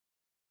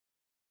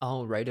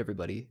All right,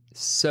 everybody.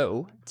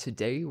 So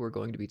today we're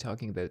going to be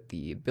talking about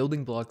the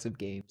building blocks of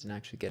games and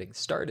actually getting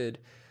started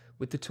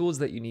with the tools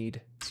that you need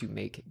to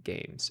make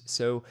games.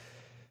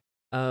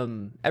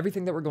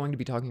 Everything that we're going to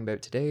be talking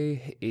about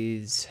today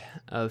is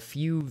a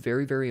few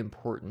very, very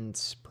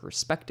important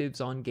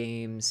perspectives on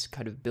games,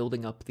 kind of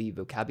building up the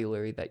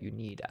vocabulary that you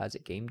need as a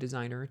game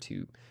designer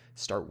to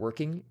start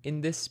working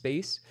in this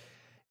space.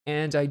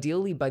 And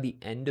ideally, by the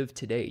end of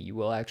today, you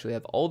will actually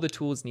have all the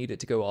tools needed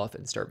to go off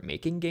and start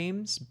making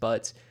games,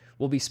 but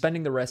we'll be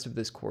spending the rest of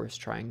this course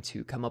trying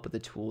to come up with the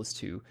tools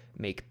to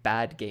make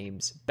bad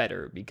games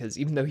better, because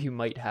even though you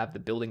might have the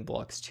building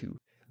blocks to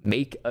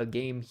make a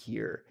game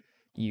here,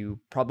 you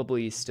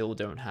probably still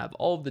don't have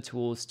all of the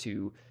tools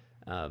to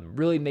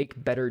really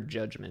make better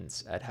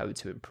judgments at how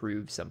to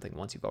improve something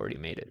once you've already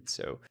made it.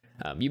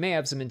 You may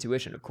have some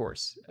intuition, of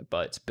course,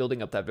 but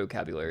building up that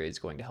vocabulary is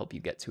going to help you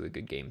get to a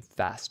good game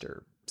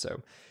faster.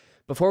 So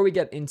before we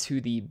get into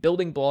the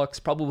building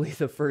blocks, probably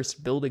the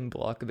first building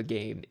block of a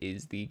game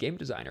is the game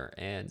designer.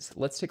 And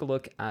let's take a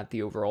look at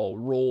the overall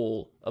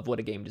role of what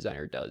a game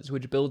designer does,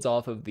 which builds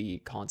off of the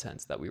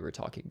contents that we were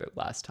talking about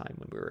last time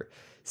when we were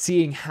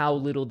seeing how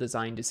little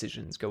design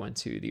decisions go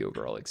into the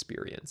overall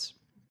experience.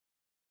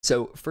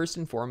 So first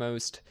and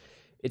foremost,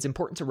 it's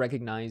important to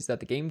recognize that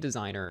the game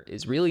designer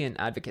is really an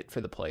advocate for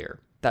the player.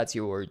 That's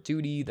your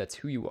duty, that's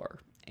who you are.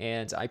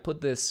 And I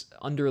put this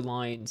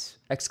underlined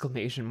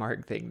exclamation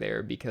mark thing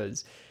there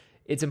because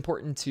it's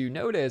important to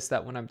notice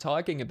that when I'm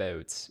talking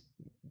about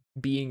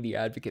being the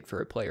advocate for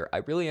a player, I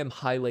really am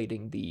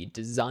highlighting the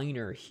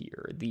designer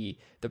here, the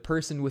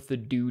person with the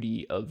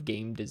duty of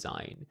game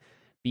design,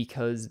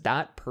 because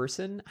that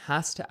person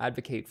has to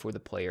advocate for the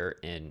player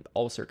in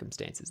all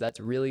circumstances. That's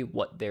really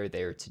what they're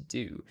there to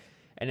do.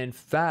 And in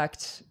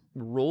fact,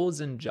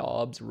 roles and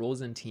jobs,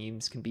 roles and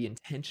teams can be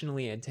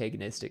intentionally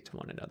antagonistic to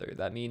one another.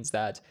 That means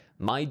that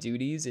my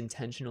duties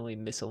intentionally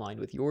misalign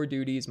with your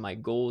duties, my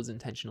goals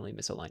intentionally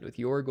misalign with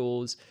your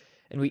goals,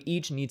 and we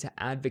each need to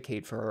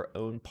advocate for our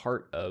own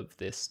part of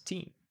this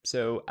team.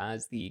 So,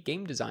 as the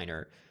game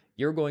designer,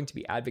 you're going to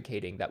be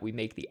advocating that we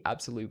make the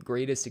absolute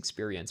greatest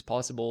experience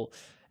possible.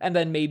 And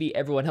then maybe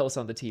everyone else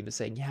on the team is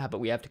saying, yeah, but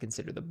we have to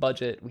consider the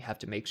budget. We have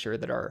to make sure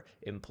that our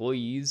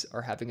employees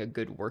are having a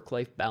good work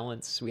life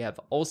balance. We have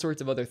all sorts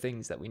of other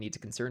things that we need to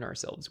concern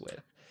ourselves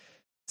with.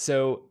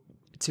 So,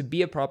 to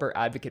be a proper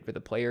advocate for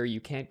the player, you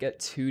can't get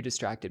too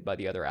distracted by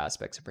the other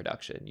aspects of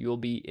production. You will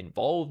be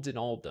involved in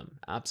all of them,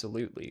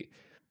 absolutely.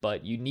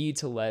 But you need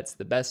to let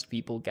the best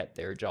people get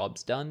their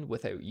jobs done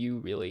without you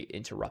really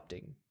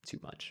interrupting too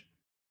much.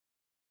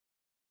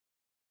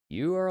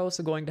 You are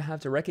also going to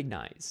have to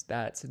recognize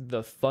that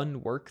the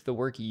fun work, the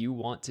work you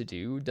want to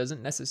do,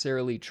 doesn't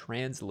necessarily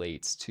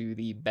translate to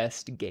the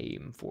best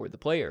game for the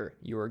player.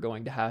 You are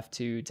going to have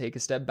to take a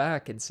step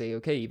back and say,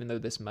 okay, even though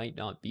this might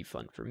not be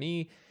fun for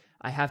me,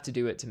 I have to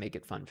do it to make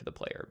it fun for the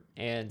player.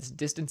 And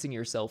distancing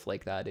yourself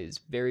like that is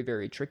very,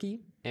 very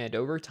tricky. And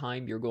over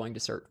time, you're going to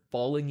start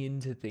falling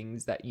into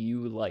things that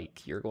you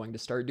like. You're going to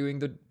start doing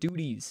the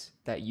duties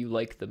that you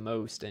like the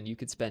most. And you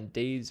could spend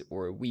days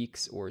or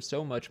weeks or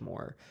so much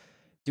more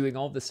doing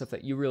all the stuff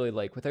that you really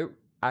like without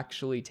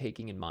actually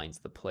taking in mind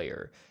the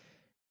player.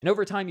 And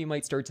over time, you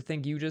might start to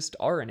think you just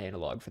are an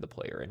analog for the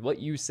player, and what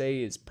you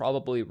say is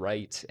probably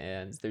right,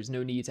 and there's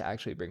no need to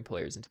actually bring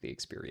players into the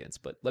experience.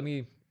 But let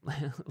me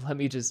let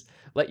me just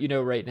let you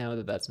know right now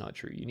that that's not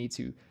true. You need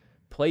to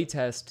play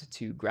test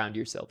to ground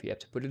yourself. You have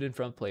to put it in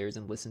front of players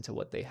and listen to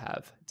what they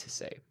have to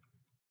say.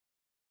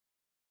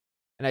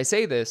 And I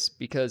say this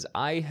because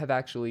I have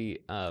actually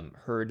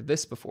heard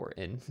this before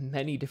in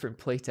many different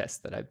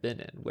playtests that I've been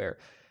in, where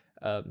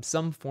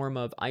some form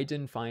of I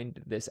didn't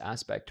find this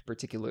aspect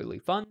particularly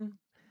fun,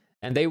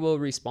 and they will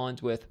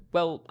respond with,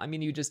 "Well, I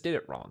mean, you just did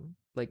it wrong.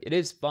 Like it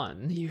is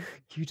fun. You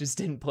just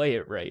didn't play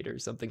it right," or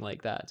something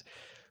like that.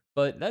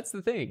 But that's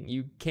the thing.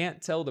 You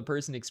can't tell the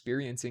person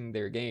experiencing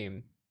their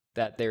game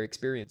that their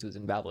experience was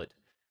invalid.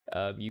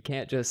 You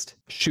can't just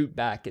shoot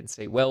back and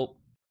say, "Well,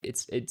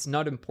 it's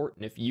not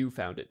important if you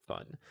found it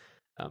fun,"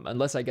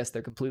 unless I guess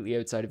they're completely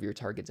outside of your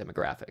target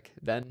demographic.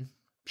 Then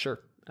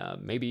sure,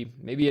 maybe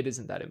it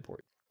isn't that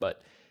important.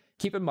 But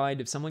keep in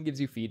mind, if someone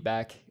gives you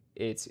feedback,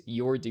 it's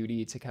your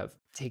duty to kind of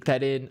take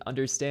that in,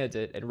 understand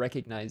it, and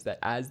recognize that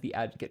as the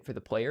advocate for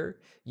the player,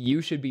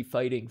 you should be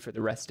fighting for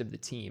the rest of the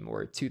team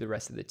or to the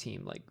rest of the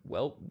team. Like,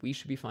 well, we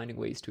should be finding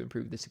ways to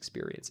improve this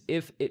experience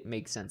if it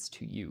makes sense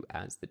to you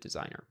as the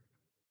designer.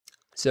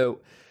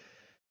 So,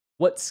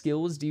 what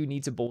skills do you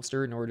need to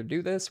bolster in order to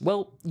do this?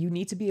 Well, you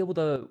need to be able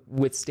to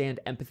withstand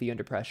empathy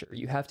under pressure.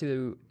 You have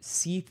to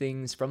see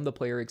things from the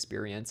player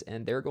experience,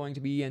 and they're going to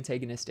be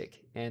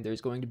antagonistic, and there's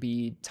going to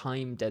be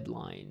time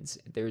deadlines,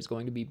 there's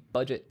going to be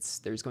budgets,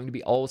 there's going to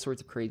be all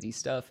sorts of crazy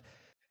stuff.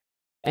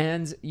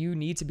 And you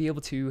need to be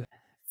able to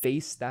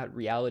face that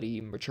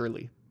reality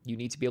maturely. You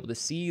need to be able to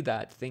see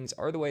that things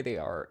are the way they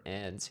are,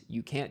 and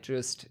you can't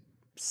just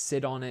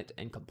sit on it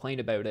and complain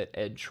about it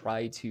and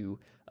try to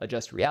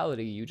adjust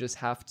reality. You just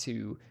have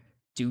to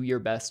do your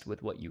best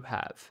with what you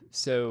have.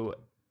 So,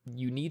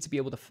 you need to be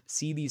able to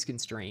see these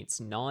constraints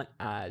not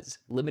as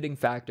limiting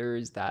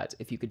factors that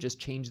if you could just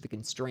change the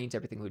constraint,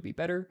 everything would be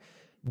better.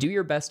 Do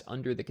your best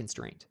under the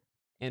constraint.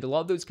 And a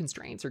lot of those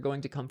constraints are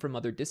going to come from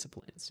other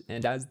disciplines.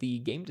 And as the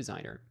game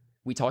designer,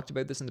 we talked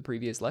about this in the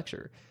previous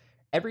lecture.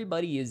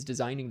 Everybody is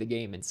designing the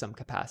game in some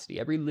capacity.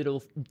 Every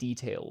little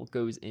detail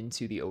goes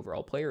into the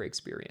overall player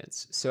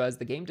experience. So as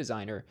the game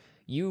designer,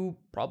 you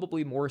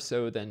probably more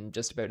so than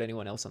just about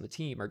anyone else on the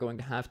team are going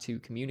to have to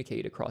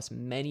communicate across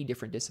many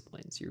different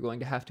disciplines. You're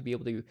going to have to be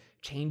able to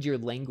change your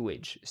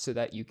language so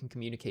that you can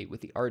communicate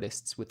with the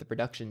artists, with the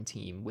production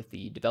team, with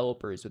the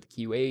developers, with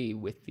the QA,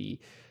 with the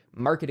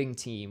marketing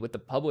team, with the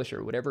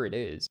publisher, whatever it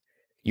is.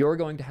 You're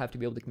going to have to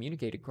be able to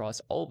communicate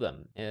across all of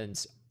them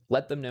and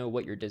let them know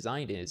what your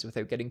design is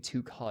without getting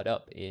too caught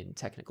up in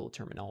technical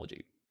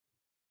terminology.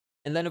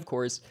 And then, of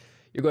course,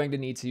 you're going to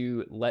need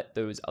to let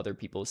those other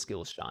people's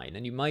skills shine.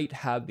 And you might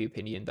have the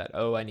opinion that,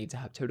 oh, I need to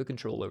have total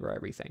control over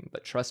everything.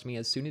 But trust me,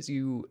 as soon as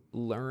you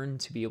learn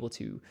to be able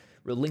to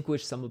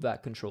relinquish some of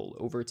that control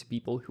over to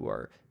people who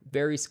are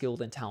very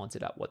skilled and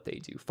talented at what they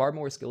do, far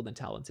more skilled and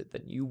talented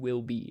than you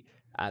will be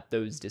at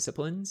those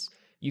disciplines,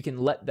 you can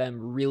let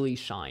them really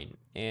shine.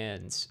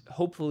 And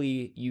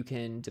hopefully you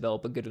can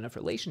develop a good enough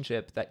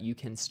relationship that you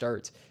can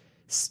start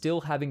still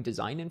having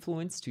design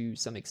influence to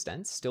some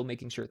extent, still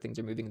making sure things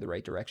are moving in the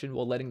right direction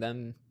while letting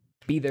them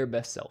be their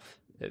best self,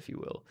 if you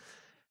will.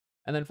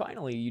 And then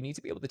finally, you need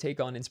to be able to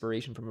take on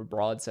inspiration from a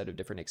broad set of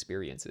different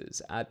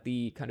experiences. At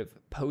the kind of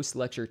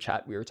post-lecture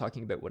chat, we were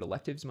talking about what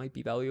electives might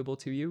be valuable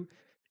to you.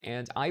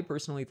 And I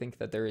personally think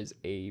that there is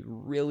a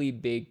really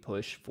big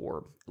push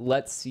for,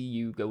 let's see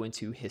you go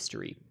into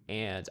history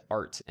and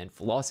art and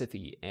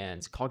philosophy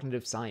and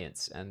cognitive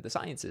science and the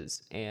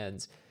sciences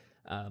and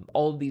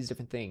all of these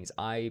different things.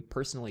 I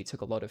personally took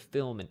a lot of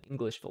film and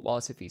English,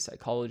 philosophy,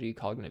 psychology,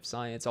 cognitive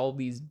science, all of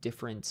these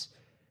different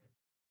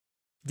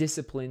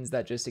disciplines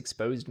that just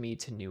exposed me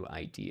to new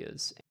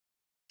ideas.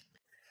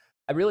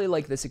 I really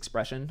like this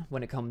expression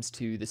when it comes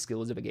to the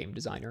skills of a game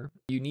designer.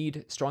 You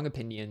need strong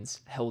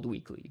opinions held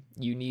weakly.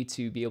 You need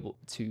to be able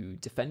to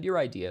defend your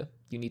idea.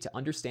 You need to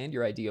understand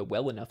your idea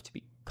well enough to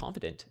be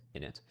confident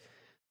in it.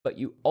 But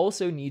you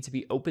also need to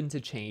be open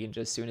to change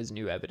as soon as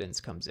new evidence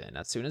comes in.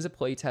 As soon as a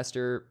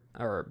playtester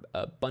or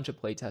a bunch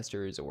of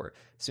playtesters, or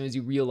as soon as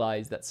you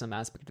realize that some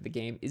aspect of the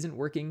game isn't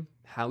working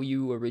how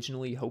you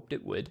originally hoped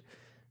it would,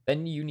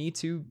 then you need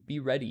to be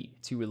ready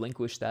to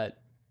relinquish that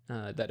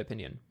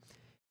opinion.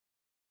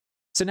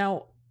 So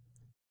now,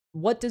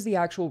 what does the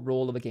actual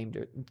role of a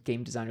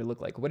game designer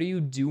look like? What are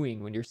you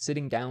doing when you're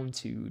sitting down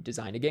to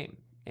design a game?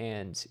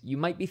 And you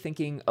might be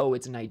thinking, oh,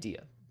 it's an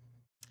idea.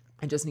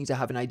 I just need to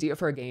have an idea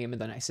for a game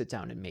and then I sit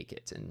down and make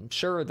it. And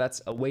sure,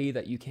 that's a way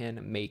that you can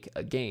make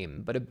a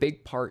game, but a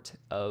big part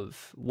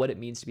of what it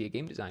means to be a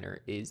game designer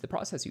is the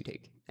process you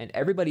take. And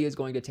everybody is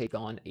going to take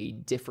on a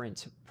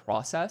different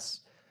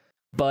process,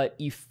 but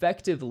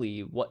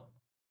effectively what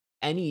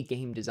any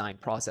game design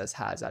process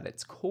has at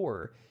its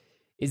core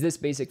is this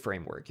basic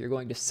framework. You're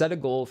going to set a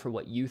goal for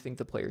what you think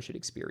the player should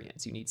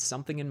experience. You need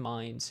something in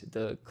mind.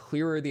 The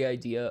clearer the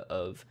idea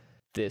of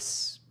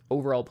this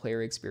overall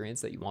player experience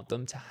that you want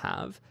them to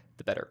have,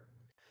 the better.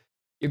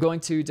 You're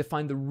going to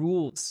define the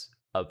rules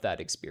of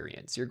that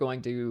experience. You're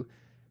going to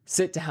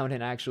sit down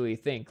and actually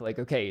think like,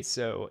 okay,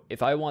 so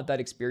if I want that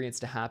experience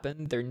to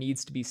happen, there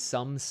needs to be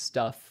some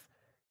stuff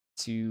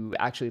to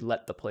actually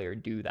let the player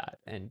do that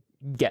and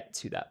get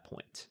to that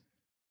point.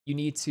 You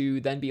need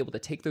to then be able to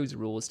take those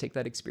rules, take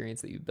that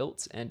experience that you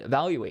built, and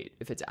evaluate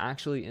if it's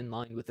actually in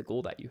line with the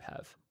goal that you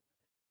have.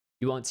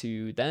 You want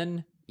to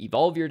then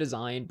evolve your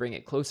design, bring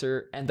it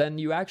closer, and then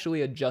you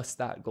actually adjust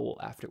that goal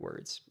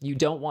afterwards. You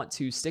don't want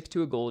to stick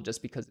to a goal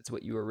just because it's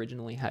what you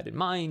originally had in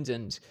mind,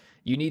 and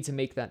you need to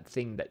make that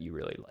thing that you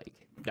really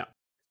like. No.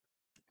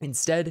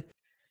 Instead,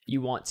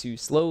 you want to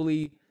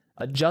slowly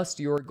adjust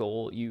your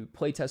goal. You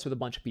play test with a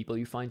bunch of people,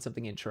 you find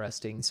something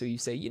interesting. So you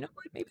say, you know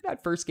what, maybe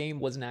that first game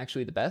wasn't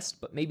actually the best,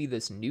 but maybe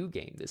this new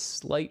game, this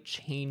slight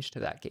change to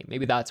that game,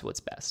 maybe that's what's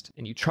best.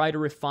 And you try to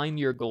refine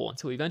your goal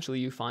until eventually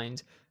you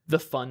find the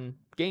fun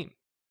game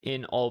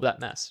in all of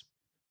that mess.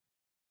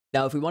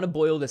 Now, if we want to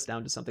boil this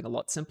down to something a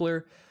lot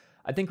simpler,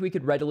 I think we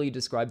could readily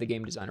describe the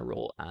game designer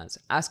role as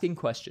asking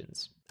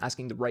questions,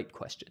 asking the right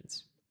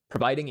questions,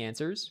 providing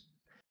answers,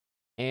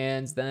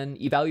 and then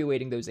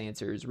evaluating those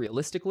answers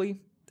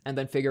realistically, and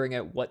then figuring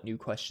out what new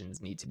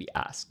questions need to be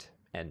asked,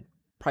 and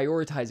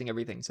prioritizing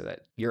everything so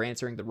that you're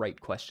answering the right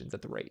questions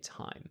at the right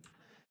time.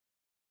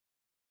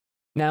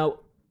 Now,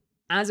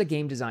 as a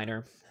game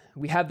designer,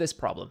 we have this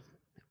problem.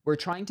 We're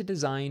trying to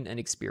design an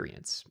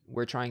experience.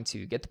 We're trying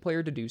to get the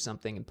player to do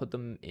something and put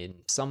them in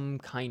some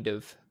kind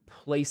of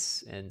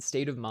place and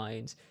state of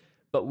mind,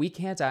 but we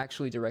can't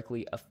actually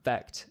directly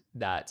affect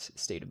that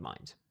state of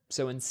mind.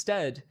 So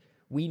instead,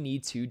 we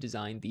need to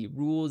design the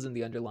rules and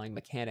the underlying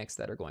mechanics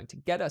that are going to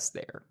get us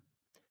there.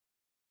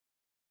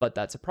 But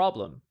that's a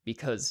problem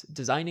because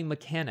designing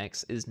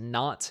mechanics is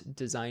not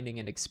designing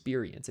an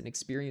experience. An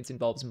experience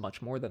involves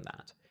much more than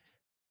that.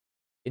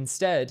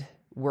 Instead,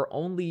 we're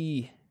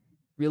only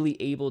really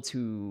able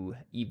to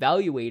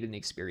evaluate an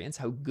experience,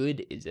 how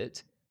good is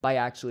it, by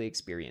actually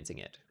experiencing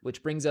it.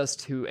 Which brings us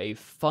to a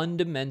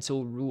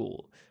fundamental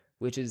rule,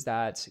 which is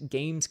that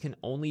games can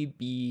only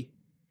be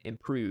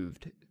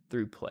improved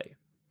through play.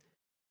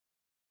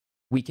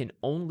 We can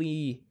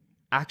only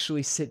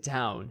actually sit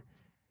down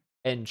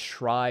and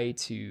try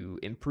to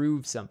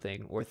improve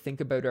something or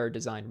think about our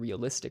design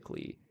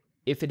realistically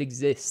if it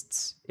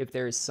exists, if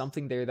there is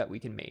something there that we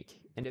can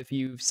make. And if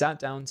you've sat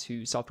down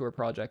to software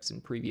projects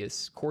in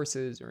previous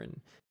courses or in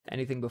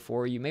anything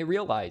before, you may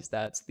realize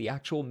that the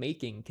actual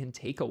making can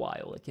take a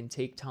while. It can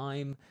take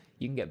time.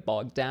 You can get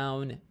bogged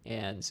down.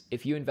 And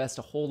if you invest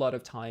a whole lot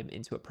of time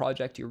into a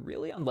project, you're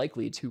really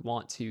unlikely to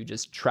want to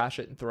just trash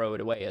it and throw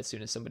it away as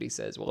soon as somebody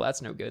says, well,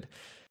 that's no good.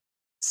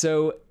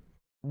 So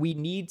we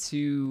need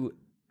to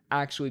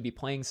actually be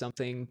playing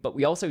something, but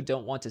we also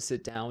don't want to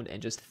sit down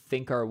and just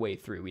think our way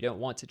through. We don't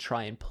want to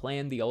try and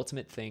plan the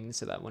ultimate thing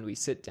so that when we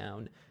sit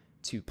down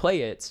to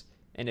play it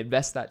and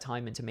invest that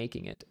time into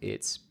making it,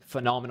 it's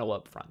phenomenal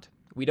up front.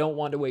 We don't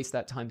want to waste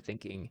that time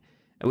thinking,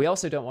 and we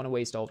also don't want to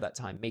waste all of that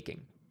time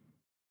making.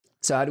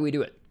 So how do we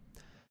do it?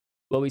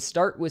 Well, we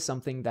start with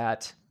something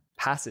that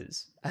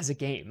passes as a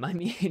game. I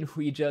mean,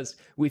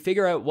 we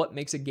figure out what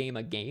makes a game,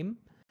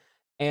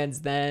 and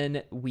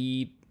then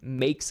we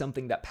make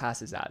something that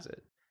passes as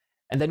it.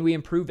 And then we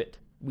improve it.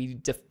 We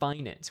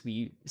define it.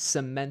 We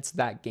cement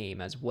that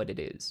game as what it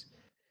is.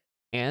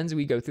 And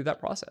we go through that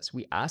process.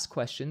 We ask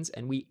questions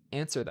and we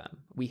answer them.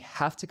 We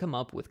have to come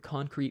up with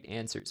concrete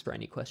answers for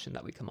any question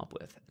that we come up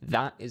with.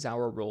 That is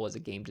our role as a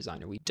game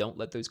designer. We don't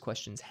let those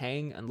questions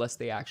hang unless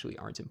they actually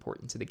aren't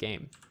important to the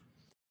game.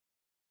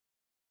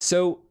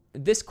 So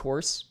this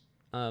course,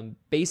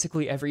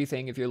 basically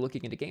everything, if you're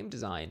looking into game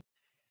design,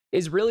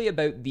 is really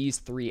about these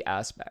three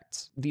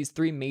aspects, these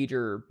three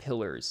major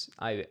pillars,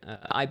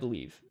 I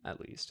believe, at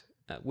least,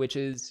 which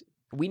is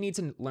we need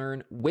to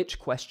learn which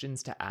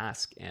questions to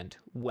ask and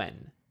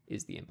when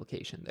is the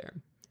implication there.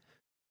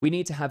 We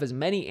need to have as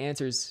many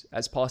answers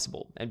as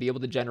possible and be able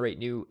to generate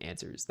new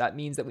answers. That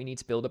means that we need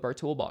to build up our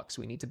toolbox.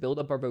 We need to build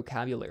up our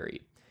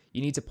vocabulary.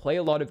 You need to play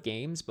a lot of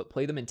games, but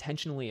play them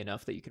intentionally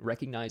enough that you can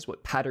recognize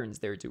what patterns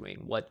they're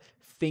doing, what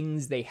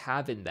things they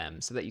have in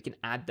them, so that you can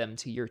add them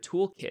to your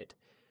toolkit.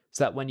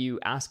 So that when you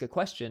ask a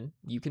question,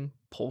 you can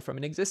pull from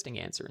an existing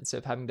answer instead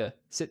of having to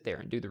sit there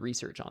and do the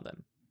research on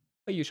them.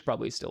 But you should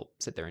probably still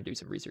sit there and do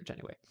some research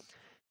anyway.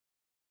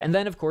 And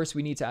then, of course,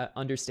 we need to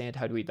understand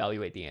how to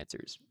evaluate the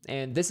answers.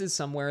 And this is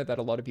somewhere that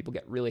a lot of people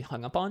get really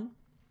hung up on.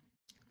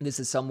 This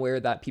is somewhere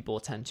that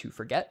people tend to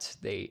forget.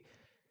 They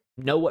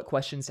know what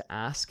questions to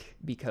ask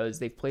because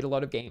they've played a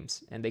lot of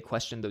games and they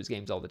question those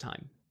games all the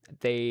time.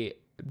 They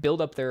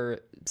build up their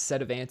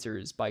set of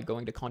answers by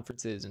going to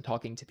conferences and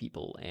talking to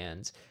people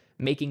and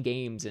making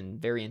games and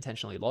very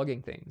intentionally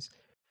logging things.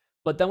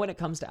 But then when it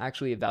comes to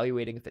actually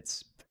evaluating if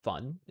it's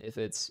fun, if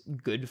it's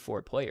good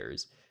for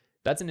players,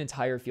 that's an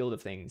entire field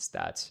of things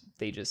that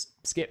they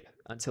just skip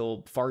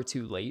until far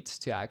too late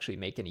to actually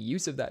make any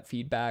use of that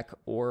feedback,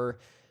 or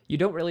you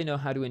don't really know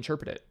how to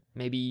interpret it.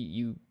 Maybe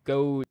you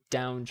go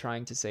down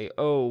trying to say,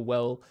 oh,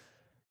 well,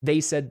 they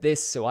said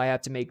this, so I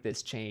have to make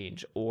this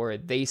change, or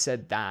they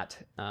said that,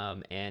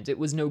 and it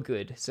was no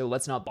good, so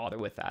let's not bother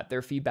with that.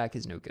 Their feedback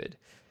is no good.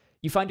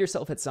 You find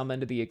yourself at some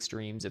end of the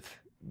extremes of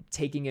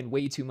taking in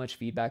way too much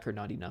feedback or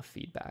not enough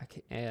feedback.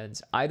 And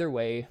either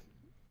way,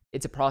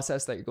 it's a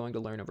process that you're going to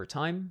learn over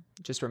time.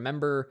 Just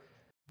remember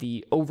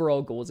the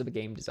overall goals of a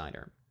game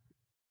designer.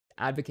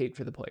 Advocate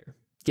for the player.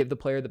 Give the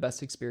player the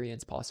best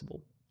experience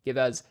possible. Give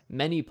as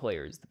many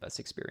players the best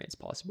experience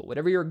possible.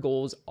 Whatever your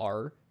goals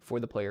are for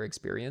the player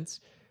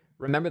experience,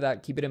 remember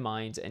that, keep it in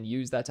mind, and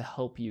use that to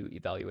help you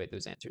evaluate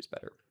those answers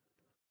better.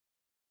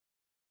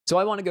 So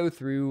I want to go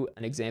through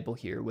an example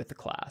here with the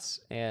class,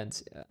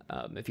 and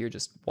if you're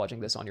just watching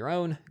this on your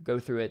own, go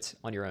through it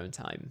on your own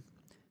time.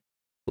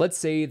 Let's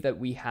say that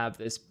we have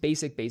this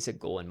basic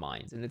goal in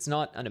mind, and it's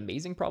not an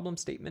amazing problem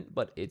statement,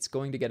 but it's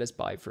going to get us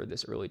by for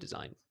this early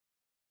design.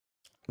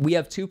 We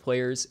have two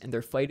players, and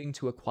they're fighting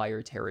to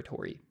acquire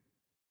territory.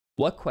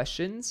 What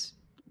questions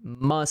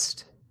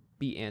must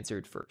be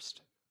answered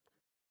first?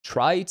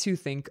 Try to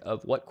think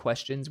of what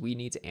questions we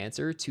need to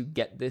answer to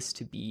get this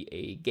to be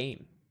a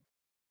game.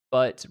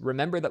 But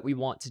remember that we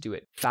want to do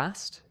it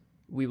fast.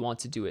 We want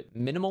to do it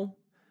minimal.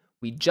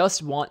 We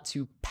just want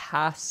to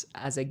pass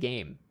as a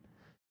game.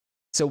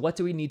 So what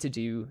do we need to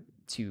do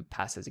to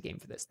pass as a game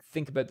for this?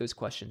 Think about those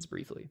questions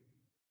briefly.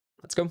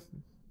 Let's go.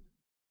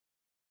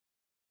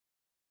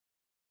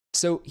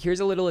 So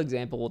here's a little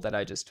example that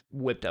I just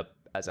whipped up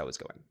as I was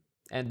going.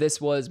 And this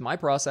was my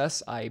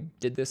process. I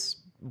did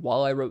this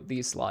while I wrote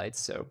these slides,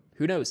 so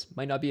who knows,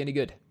 might not be any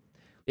good.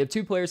 We have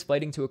two players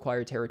fighting to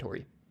acquire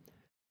territory.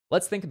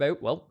 Let's think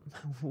about, well,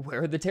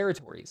 where are the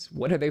territories?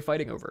 What are they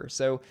fighting over?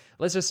 So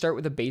let's just start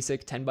with a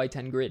basic 10 by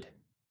 10 grid.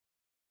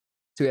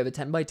 So we have a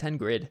 10 by 10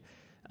 grid.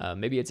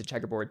 Maybe it's a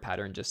checkerboard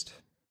pattern,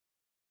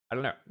 I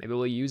don't know. Maybe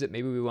we'll use it,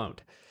 maybe we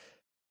won't.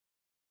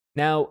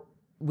 Now,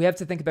 we have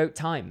to think about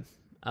time.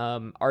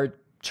 Our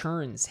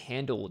turns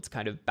handled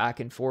kind of back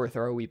and forth,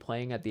 or are we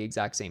playing at the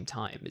exact same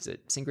time? Is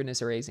it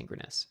synchronous or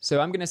asynchronous? So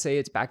I'm going to say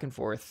it's back and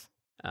forth.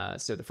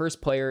 So the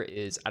first player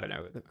is, I don't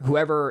know,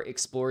 whoever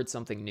explored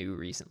something new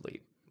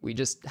recently. We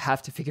just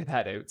have to figure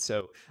that out.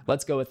 So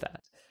let's go with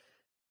that.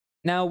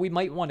 Now, we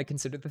might want to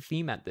consider the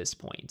theme at this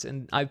point,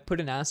 and I've put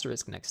an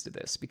asterisk next to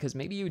this because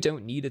maybe you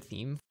don't need a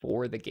theme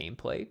for the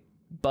gameplay,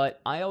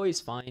 but I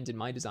always find in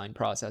my design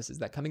processes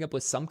that coming up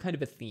with some kind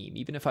of a theme,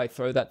 even if I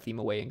throw that theme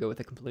away and go with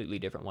a completely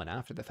different one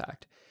after the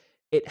fact,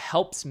 it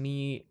helps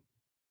me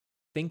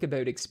think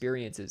about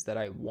experiences that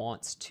I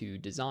want to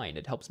design.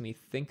 It helps me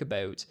think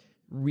about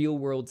real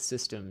world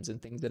systems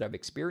and things that I've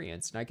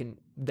experienced, and I can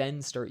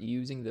then start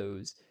using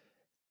those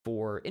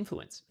for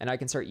influence, and I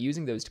can start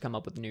using those to come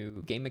up with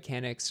new game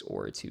mechanics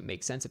or to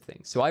make sense of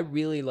things. So I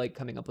really like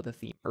coming up with a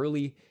theme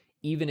early,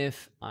 even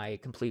if I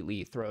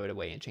completely throw it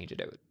away and change it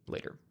out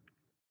later.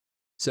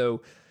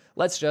 So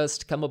let's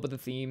just come up with a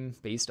theme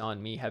based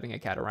on me having a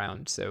cat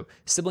around. So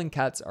sibling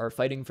cats are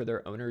fighting for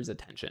their owner's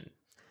attention.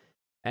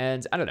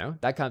 And I don't know,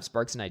 that kind of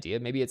sparks an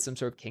idea. Maybe it's some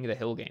sort of King of the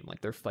Hill game,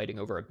 like they're fighting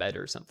over a bed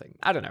or something.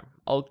 I don't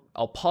know.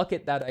 I'll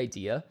pocket that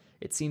idea.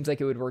 It seems like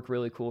it would work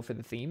really cool for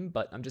the theme,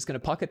 but I'm just going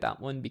to pocket that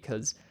one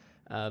because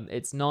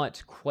it's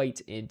not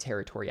quite in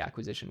territory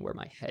acquisition where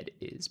my head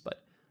is,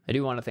 but I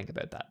do want to think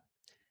about that.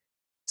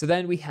 So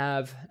then we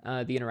have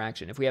the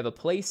interaction. If we have a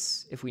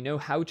place, if we know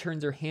how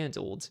turns are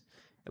handled,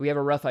 we have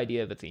a rough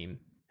idea of a theme,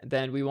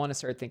 then we want to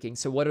start thinking,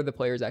 so what are the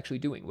players actually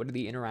doing? What are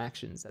the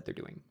interactions that they're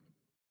doing?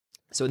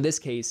 So in this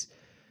case,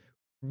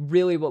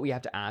 really what we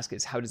have to ask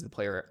is, how does the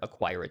player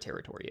acquire a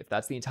territory? If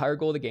that's the entire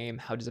goal of the game,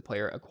 how does a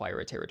player acquire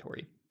a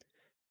territory?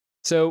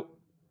 So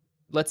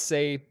let's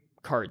say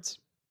cards.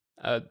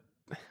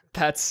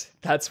 That's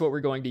what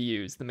we're going to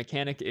use. The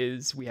mechanic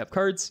is we have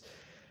cards,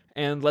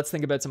 and let's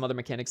think about some other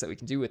mechanics that we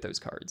can do with those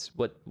cards.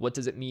 What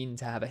does it mean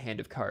to have a hand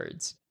of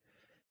cards?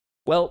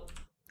 Well,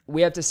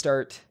 we have to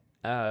start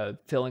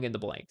filling in the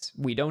blanks.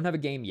 We don't have a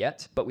game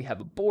yet, but we have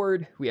a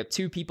board. We have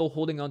two people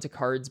holding onto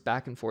cards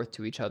back and forth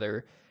to each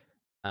other.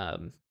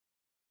 Now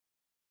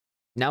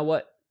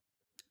what?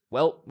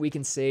 Well, we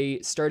can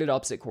say start at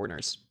opposite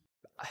corners.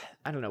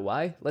 I don't know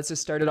why. Let's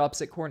just start at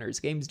opposite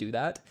corners. Games do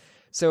that.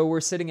 So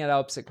we're sitting at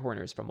opposite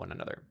corners from one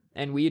another,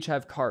 and we each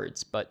have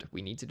cards, but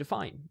we need to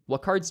define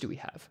what cards do we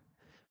have.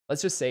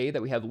 Let's just say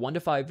that we have 1 to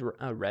 5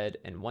 red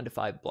and 1 to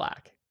 5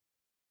 black,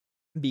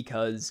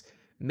 because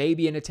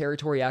maybe in a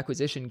territory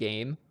acquisition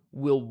game,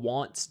 we'll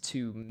want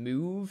to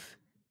move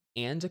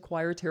and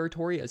acquire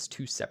territory as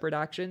two separate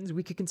actions.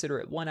 We could consider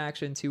it one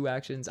action, two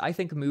actions. I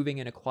think moving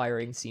and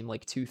acquiring seem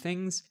like two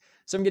things.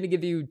 So I'm going to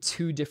give you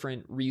two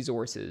different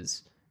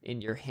resources in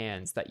your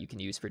hands that you can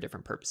use for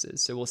different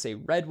purposes. So we'll say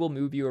red will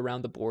move you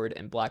around the board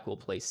and black will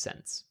place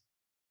sense.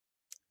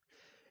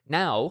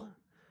 Now,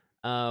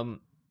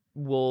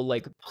 we'll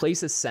like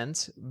place a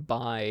sense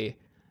by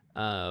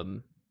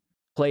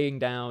playing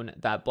down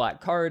that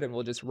black card, and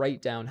we'll just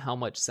write down how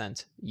much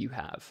sense you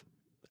have.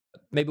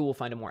 Maybe we'll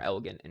find a more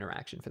elegant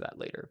interaction for that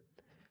later.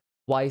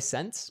 Why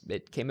sense?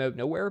 It came out of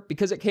nowhere?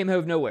 Because it came out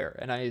of nowhere.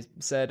 And I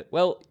said,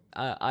 well,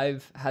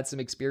 I've had some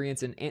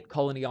experience in ant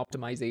colony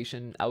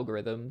optimization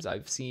algorithms.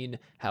 I've seen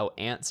how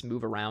ants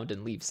move around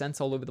and leave scents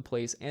all over the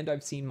place. And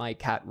I've seen my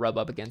cat rub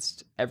up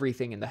against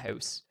everything in the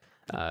house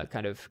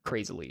kind of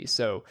crazily.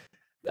 So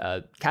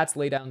cats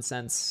lay down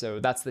scents. So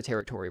that's the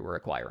territory we're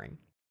acquiring.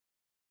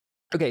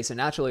 Okay, so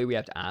naturally we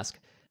have to ask,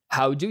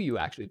 how do you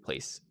actually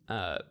place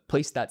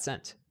that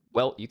scent?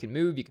 Well, you can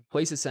move, you can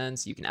place a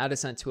sense, you can add a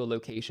scent to a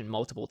location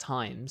multiple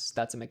times.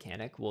 That's a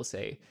mechanic. We'll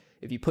say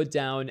if you put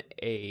down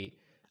a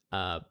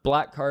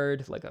black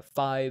card, like a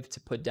 5 to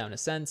put down a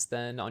sense,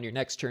 then on your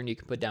next turn you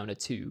can put down a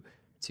 2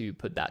 to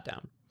put that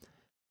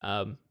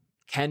down.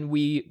 Can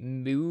we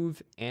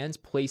move and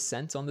place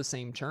sense on the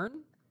same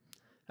turn?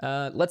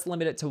 Let's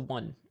limit it to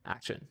one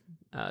action.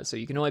 So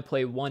you can only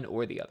play one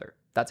or the other.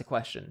 That's a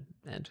question,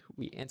 and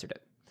we answered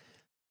it.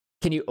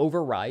 Can you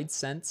override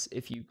sense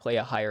if you play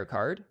a higher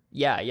card?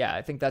 Yeah,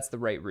 I think that's the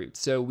right route.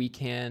 So we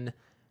can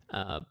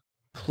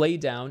play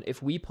down,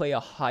 if we play a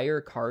higher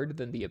card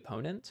than the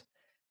opponent,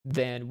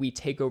 then we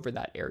take over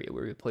that area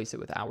where we replace it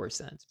with our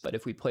sense. But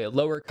if we play a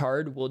lower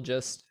card,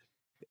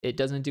 it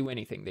doesn't do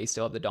anything. They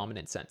still have the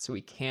dominant sense. So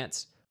we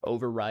can't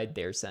override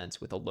their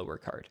sense with a lower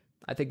card.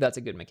 I think that's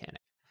a good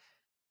mechanic.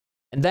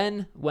 And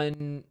then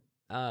when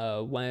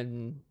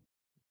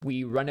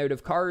we run out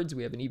of cards,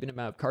 we have an even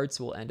amount of cards,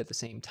 so we'll end at the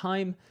same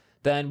time.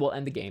 Then we'll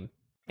end the game,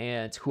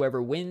 and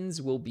whoever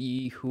wins will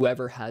be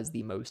whoever has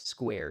the most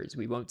squares.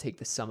 We won't take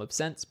the sum of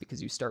cents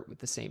because you start with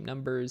the same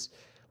numbers.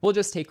 We'll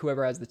just take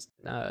whoever has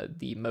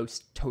the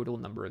most total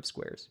number of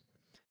squares.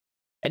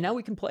 And now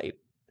we can play.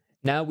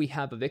 Now we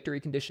have a victory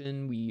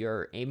condition. We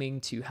are aiming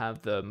to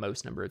have the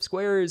most number of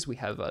squares. We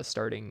have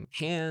starting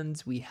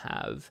hands. We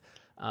have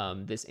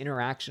this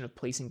interaction of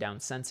placing down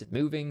cents and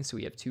moving. So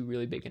we have two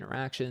really big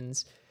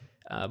interactions.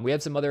 We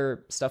have some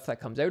other stuff that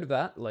comes out of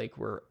that, like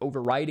we're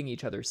overriding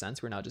each other's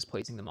sense. We're not just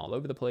placing them all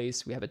over the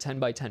place. We have a 10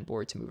 by 10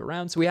 board to move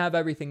around. So we have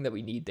everything that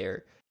we need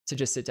there to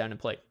just sit down and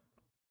play.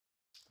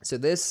 So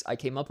this, I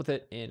came up with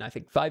it in, I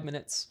think, 5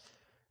 minutes.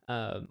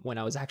 When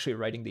I was actually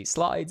writing these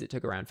slides, it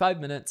took around 5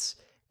 minutes,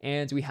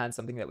 and we had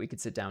something that we could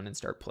sit down and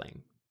start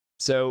playing.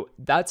 So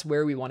that's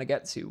where we want to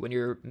get to. When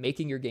you're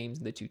making your games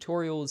in the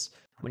tutorials,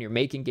 when you're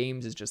making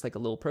games as just like a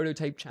little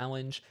prototype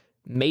challenge,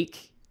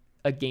 make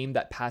a game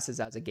that passes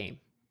as a game.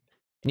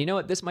 And you know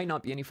what? This might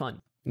not be any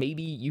fun.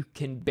 Maybe you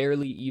can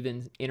barely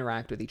even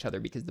interact with each other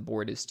because the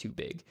board is too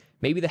big.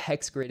 Maybe the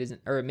hex grid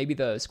isn't, or maybe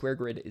the square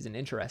grid isn't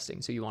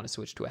interesting, so you want to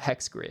switch to a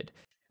hex grid.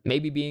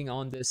 Maybe being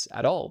on this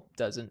at all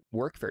doesn't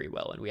work very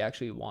well, and we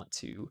actually want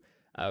to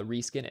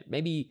reskin it.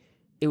 Maybe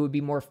it would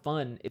be more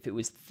fun if it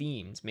was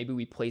themed. Maybe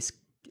we place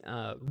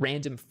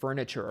random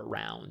furniture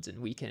around and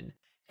we can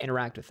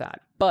interact with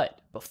that.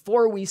 But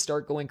before we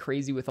start going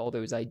crazy with all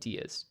those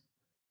ideas,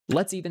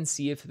 let's even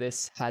see if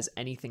this has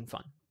anything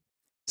fun.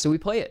 So we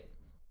play it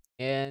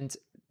and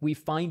we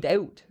find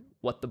out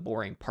what the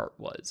boring part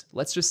was.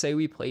 Let's just say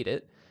we played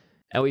it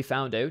and we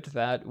found out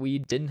that we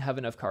didn't have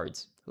enough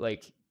cards.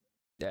 Like,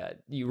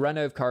 you run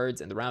out of cards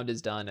and the round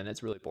is done and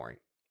it's really boring.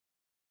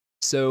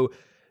 So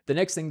the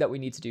next thing that we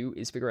need to do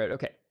is figure out,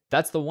 okay,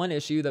 that's the one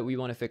issue that we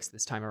want to fix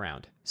this time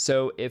around.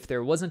 So if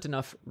there wasn't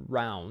enough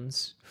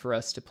rounds for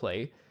us to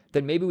play,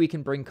 then maybe we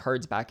can bring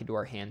cards back into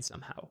our hand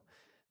somehow.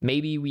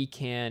 Maybe we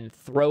can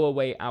throw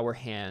away our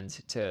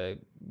hand to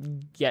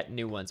get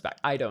new ones back.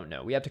 I don't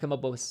know. We have to come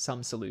up with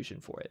some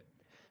solution for it.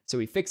 So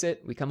we fix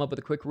it, we come up with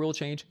a quick rule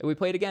change, and we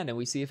play it again, and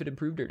we see if it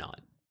improved or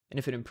not. And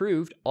if it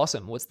improved,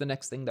 awesome. What's the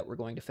next thing that we're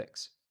going to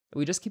fix?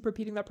 We just keep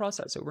repeating that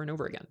process over and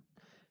over again.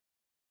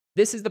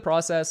 This is the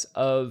process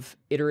of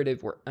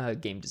iterative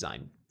game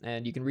design,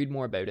 and you can read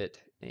more about it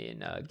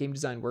in Game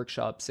Design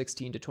Workshop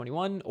 16 to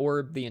 21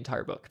 or the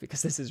entire book,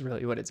 because this is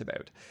really what it's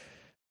about.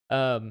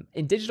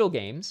 In digital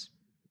games,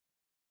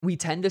 we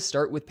tend to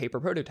start with paper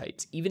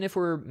prototypes. Even if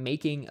we're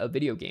making a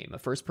video game, a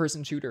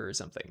first-person shooter or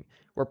something,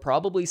 we're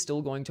probably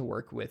still going to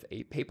work with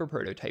a paper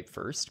prototype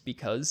first,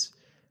 because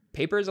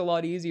paper is a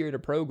lot easier to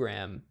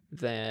program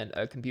than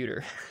a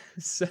computer.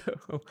 So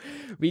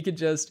we could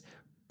just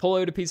pull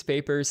out a piece of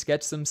paper,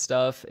 sketch some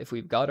stuff. If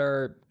we've got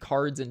our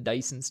cards and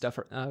dice and stuff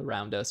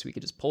around us, we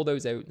could just pull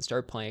those out and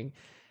start playing.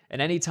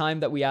 And any time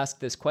that we ask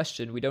this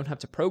question, we don't have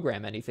to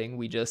program anything.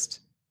 We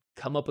just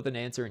come up with an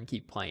answer and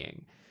keep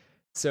playing.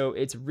 So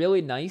it's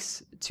really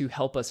nice to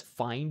help us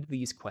find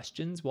these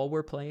questions while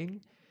we're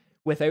playing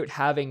without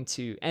having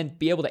to, and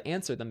be able to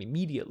answer them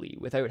immediately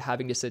without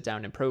having to sit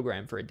down and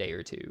program for a day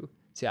or two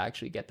to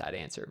actually get that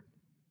answer.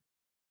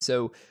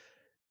 So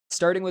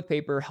starting with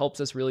paper helps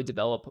us really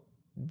develop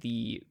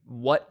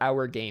what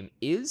our game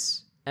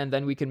is, and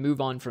then we can move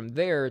on from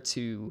there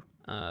to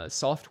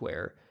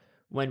software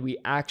when we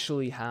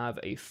actually have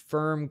a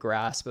firm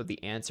grasp of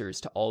the answers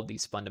to all of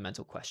these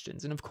fundamental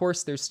questions. And of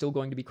course, there's still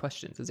going to be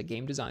questions. As a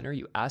game designer,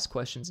 you ask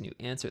questions and you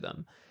answer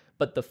them.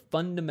 But the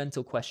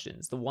fundamental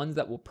questions, the ones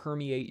that will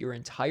permeate your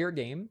entire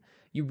game,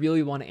 you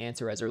really want to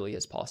answer as early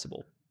as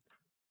possible.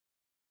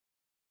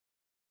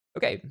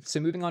 Okay, so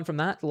moving on from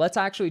that, let's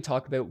actually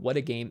talk about what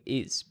a game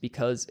is,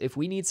 because if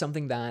we need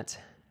something that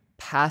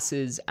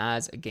passes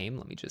as a game,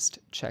 let me just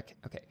check.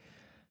 Okay.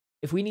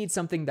 If we need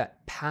something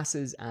that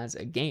passes as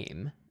a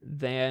game,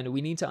 then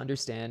we need to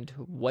understand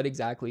what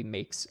exactly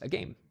makes a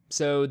game.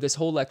 So this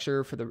whole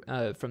lecture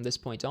from this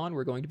point on,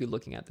 we're going to be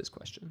looking at this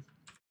question.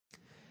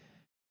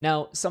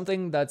 Now,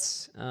 something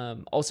that's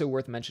also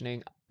worth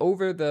mentioning,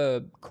 over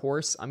the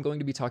course, I'm going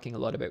to be talking a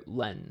lot about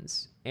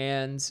lens.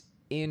 And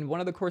in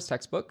one of the course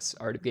textbooks,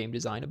 Art of Game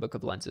Design, a book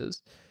of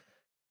lenses,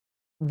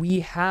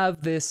 we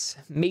have this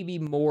maybe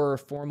more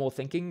formal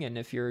thinking, and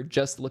if you're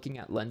just looking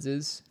at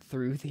lenses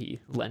through the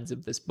lens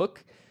of this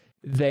book,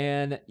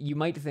 then you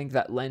might think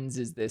that lens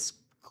is this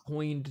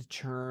coined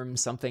term,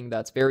 something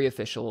that's very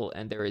official,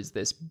 and there is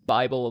this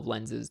Bible of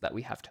lenses that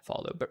we have to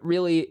follow. But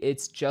really,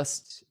 it's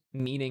just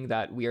meaning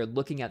that we are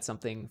looking at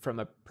something from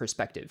a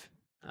perspective.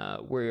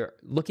 We're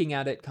looking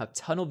at it, kind of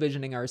tunnel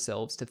visioning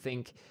ourselves to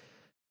think,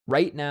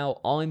 right now,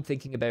 all I'm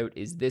thinking about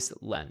is this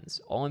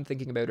lens. All I'm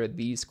thinking about are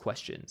these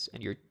questions,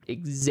 and you're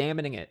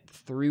examining it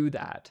through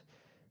that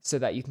so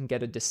that you can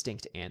get a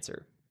distinct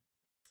answer.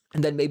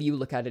 And then maybe you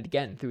look at it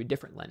again through a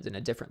different lens and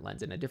a different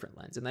lens and a different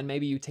lens. And then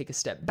maybe you take a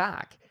step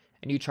back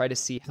and you try to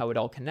see how it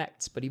all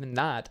connects. But even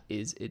that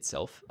is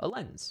itself a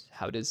lens.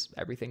 How does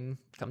everything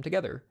come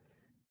together?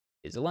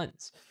 Is a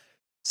lens.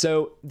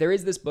 So there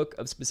is this book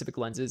of specific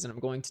lenses, and I'm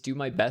going to do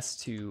my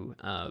best to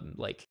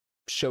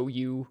show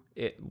you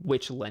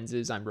which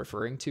lenses I'm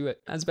referring to,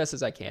 it as best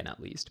as I can, at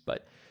least.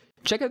 But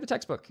check out the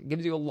textbook. It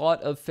gives you a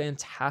lot of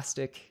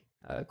fantastic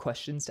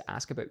questions to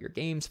ask about your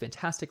games,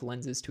 fantastic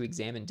lenses to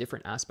examine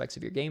different aspects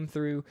of your game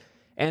through,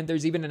 and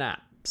there's even an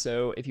app.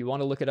 So if you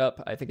want to look it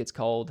up, I think it's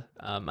called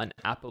an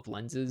app of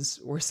lenses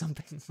or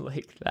something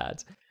like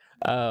that.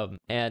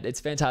 And it's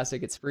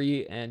fantastic. It's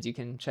free, and you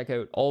can check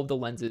out all of the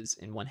lenses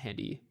in one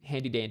handy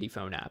dandy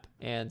phone app.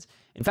 And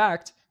in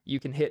fact, you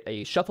can hit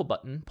a shuffle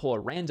button, pull a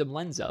random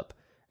lens up,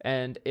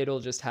 and it'll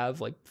just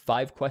have like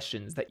 5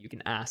 questions that you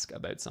can ask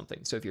about something.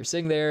 So if you're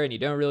sitting there and you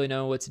don't really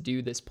know what to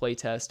do this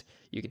playtest,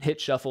 you can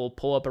hit shuffle,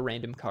 pull up a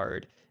random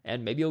card,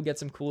 and maybe you'll get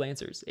some cool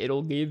answers.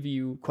 It'll give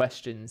you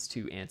questions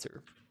to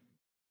answer.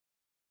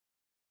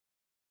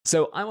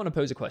 So I want to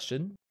pose a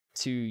question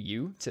to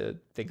you to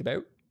think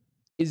about.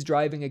 Is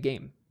driving a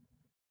game?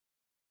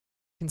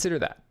 Consider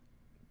that.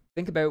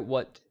 Think about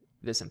what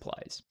this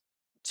implies.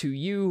 To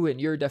you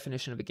and your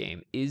definition of a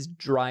game, is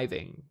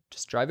driving,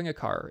 just driving a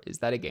car, is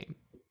that a game?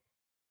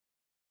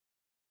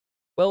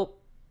 Well,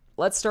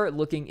 let's start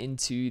looking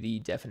into the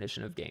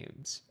definition of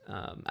games,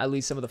 at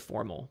least some of the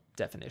formal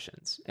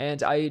definitions.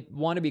 And I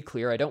want to be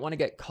clear, I don't want to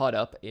get caught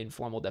up in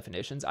formal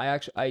definitions.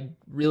 I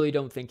really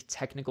don't think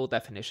technical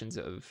definitions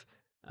of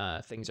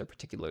things are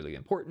particularly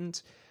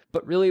important,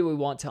 but really we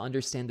want to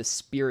understand the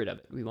spirit of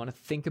it. We want to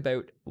think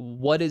about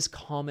what is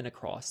common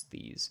across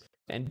these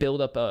and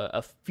build up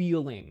a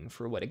feeling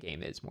for what a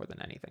game is more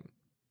than anything.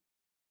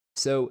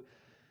 So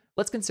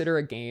let's consider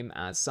a game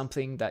as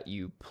something that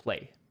you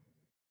play.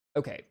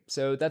 Okay,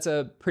 so that's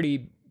a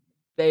pretty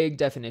vague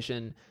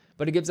definition,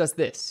 but it gives us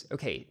this.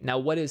 Okay, now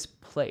what is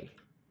play?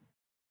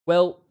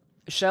 Well,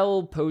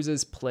 Schell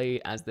poses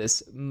play as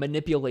this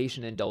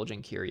manipulation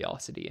indulging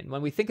curiosity. And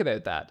when we think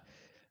about that,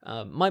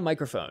 my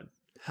microphone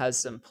has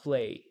some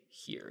play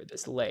here,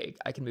 this leg.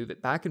 I can move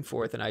it back and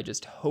forth, and I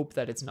just hope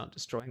that it's not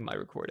destroying my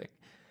recording.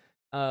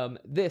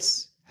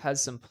 This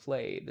has some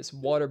play. This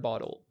water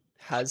bottle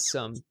has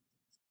some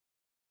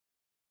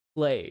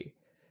play.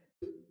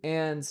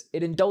 And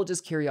it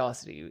indulges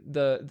curiosity,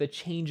 the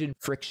change in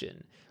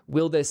friction.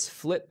 Will this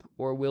flip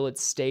or will it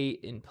stay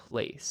in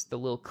place? The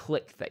little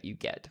click that you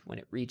get when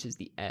it reaches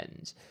the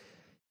end.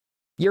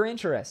 You're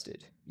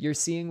interested. You're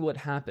seeing what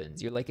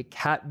happens. You're like a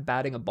cat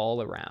batting a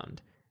ball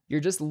around. You're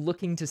just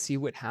looking to see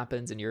what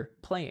happens and you're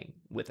playing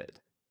with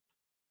it.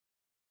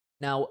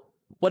 Now,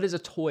 what is a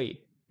toy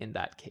in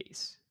that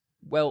case?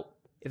 Well,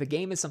 if a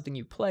game is something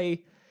you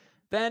play,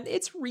 then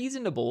it's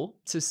reasonable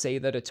to say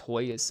that a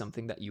toy is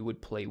something that you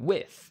would play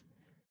with.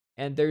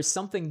 And there's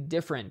something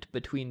different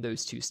between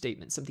those two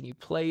statements, something you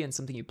play and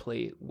something you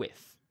play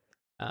with.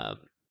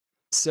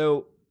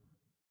 So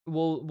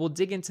we'll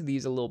dig into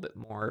these a little bit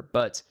more,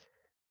 but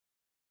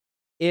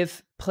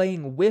if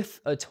playing with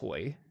a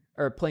toy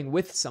or playing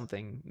with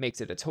something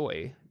makes it a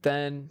toy,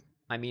 then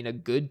I mean, a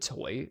good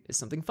toy is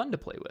something fun to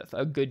play with.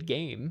 A good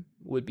game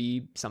would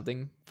be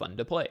something fun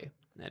to play.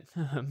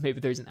 And maybe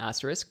there's an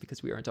asterisk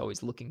because we aren't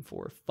always looking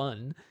for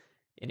fun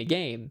in a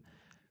game,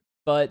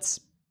 but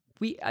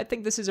I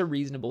think this is a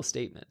reasonable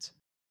statement.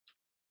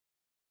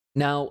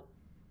 Now,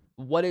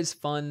 what is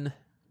fun?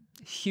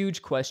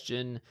 Huge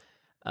question,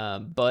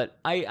 but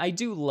I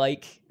do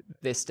like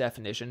this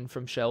definition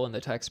from Schell in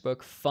the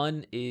textbook.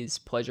 Fun is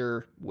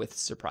pleasure with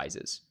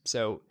surprises.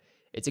 So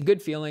it's a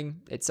good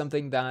feeling. It's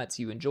something that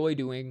you enjoy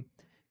doing,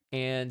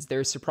 and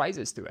there's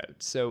surprises throughout.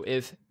 So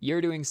if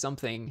you're doing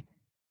something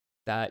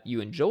that you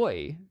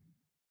enjoy,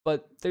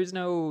 but there's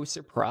no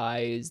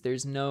surprise,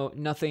 there's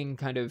nothing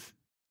kind of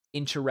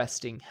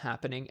interesting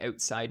happening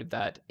outside of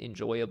that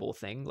enjoyable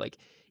thing, like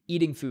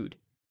eating food.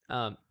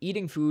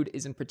 Eating food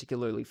isn't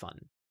particularly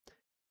fun.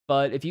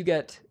 But if you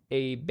get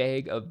a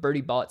bag of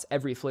Bertie Bott's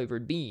every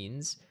flavored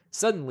beans,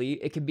 suddenly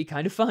it can be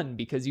kind of fun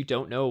because you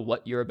don't know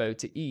what you're about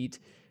to eat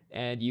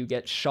and you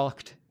get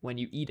shocked when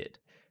you eat it.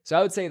 So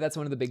I would say that's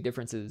one of the big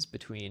differences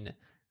between,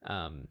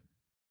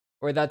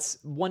 or that's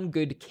one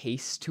good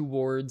case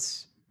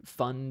towards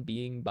fun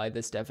being by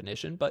this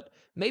definition, but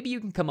maybe you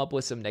can come up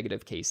with some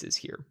negative cases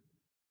here.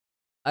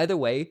 Either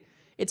way,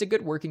 it's a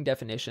good working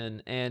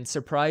definition, and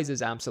surprise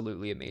is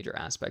absolutely a major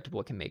aspect of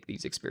what can make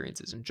these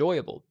experiences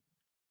enjoyable.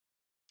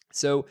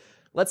 So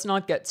let's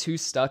not get too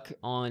stuck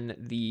on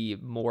the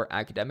more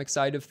academic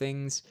side of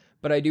things,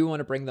 but I do want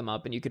to bring them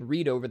up, and you can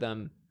read over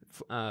them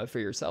for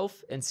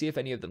yourself and see if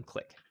any of them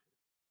click.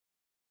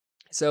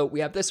 So we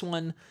have this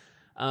one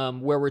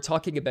where we're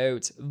talking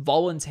about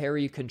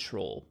voluntary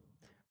control.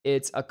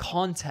 It's a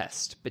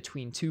contest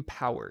between two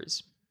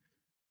powers.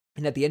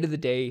 And at the end of the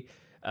day,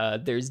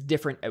 there's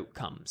different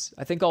outcomes.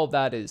 I think all of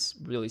that is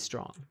really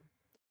strong.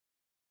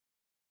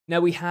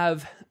 Now we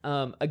have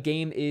a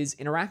game is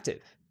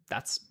interactive.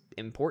 That's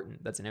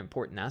important. That's an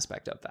important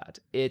aspect of that.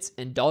 It's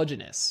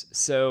endogenous.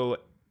 So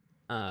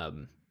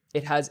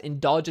it has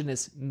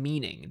endogenous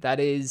meaning. That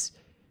is,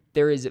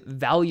 there is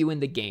value in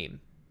the game.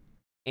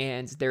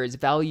 And there is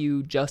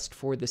value just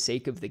for the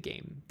sake of the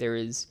game.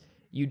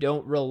 You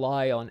don't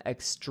rely on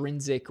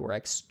extrinsic or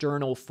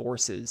external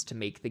forces to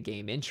make the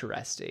game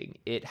interesting.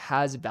 It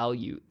has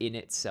value in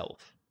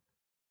itself.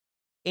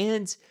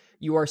 And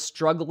you are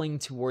struggling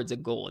towards a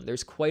goal, and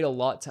there's quite a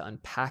lot to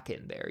unpack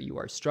in there. You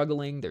are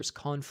struggling, there's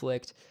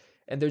conflict,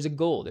 and there's a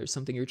goal. There's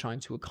something you're trying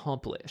to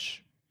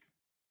accomplish.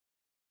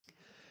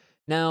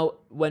 Now,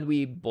 when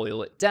we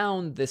boil it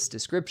down, this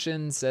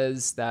description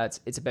says that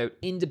it's about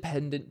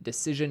independent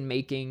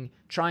decision-making,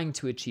 trying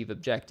to achieve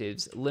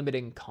objectives,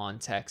 limiting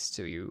context,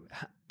 so you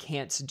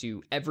can't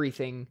do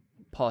everything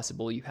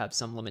possible. You have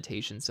some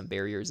limitations, some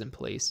barriers in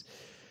place.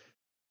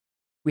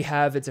 We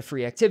have it's a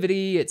free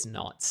activity, it's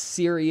not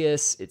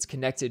serious, it's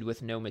connected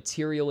with no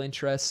material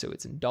interest, so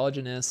it's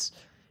endogenous.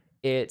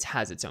 It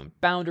has its own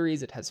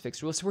boundaries, it has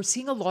fixed rules. So we're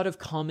seeing a lot of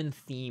common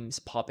themes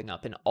popping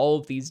up in all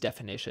of these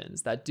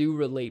definitions that do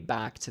relate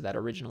back to that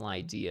original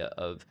idea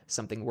of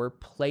something we're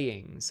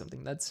playing,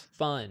 something that's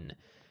fun.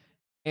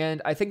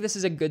 And I think this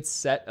is a good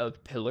set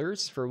of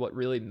pillars for what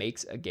really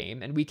makes a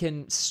game, and we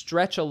can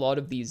stretch a lot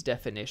of these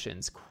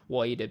definitions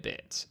quite a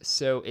bit.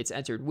 So it's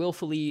entered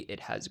willfully, it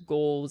has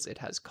goals, it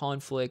has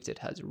conflict, it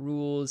has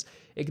rules,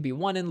 it can be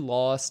won and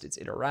lost, it's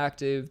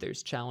interactive,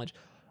 there's challenge.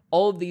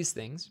 All of these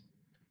things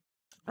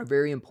are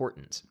very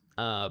important.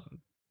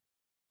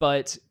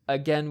 But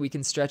again, we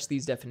can stretch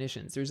these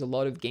definitions. There's a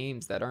lot of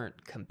games that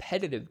aren't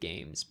competitive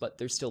games, but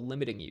they're still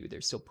limiting you.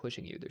 They're still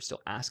pushing you. They're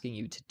still asking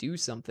you to do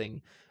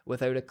something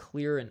without a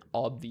clear and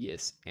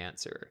obvious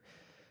answer.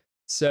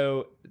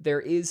 So there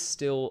is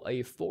still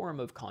a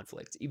form of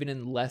conflict, even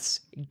in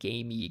less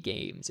gamey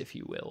games, if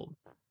you will.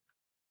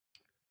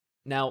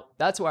 Now,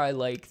 that's why I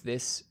like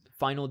this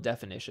final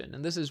definition,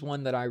 and this is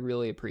one that I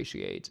really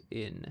appreciate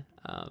in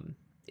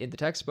the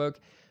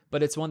textbook,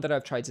 but it's one that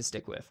I've tried to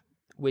stick with,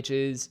 which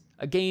is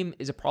a game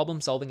is a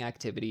problem-solving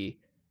activity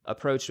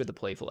approached with a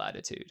playful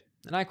attitude,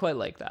 and I quite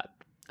like that.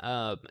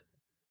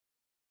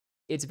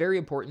 It's very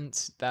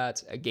important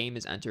that a game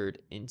is entered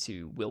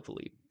into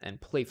willfully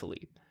and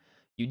playfully.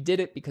 You did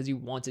it because you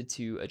wanted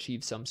to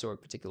achieve some sort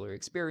of particular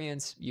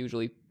experience,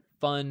 usually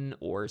fun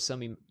or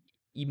some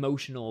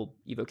emotional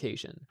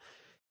evocation.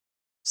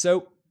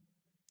 So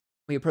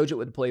we approach it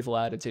with a playful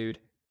attitude,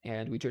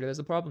 and we treat it as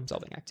a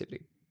problem-solving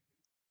activity.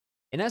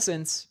 In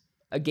essence,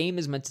 a game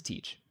is meant to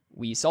teach.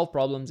 We solve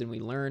problems and we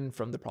learn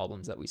from the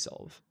problems that we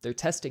solve. They're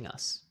testing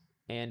us,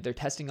 and they're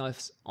testing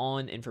us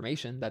on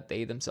information that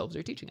they themselves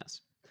are teaching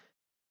us.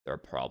 They're a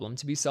problem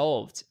to be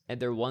solved, and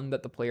they're one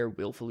that the player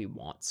willfully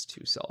wants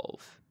to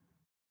solve.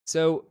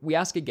 So we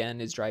ask again,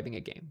 is driving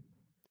a game?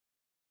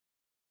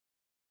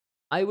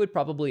 I would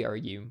probably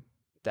argue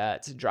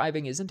that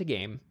driving isn't a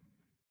game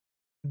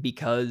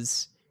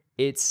because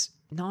it's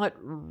not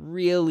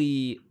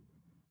really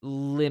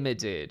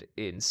limited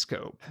in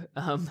scope.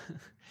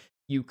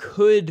 You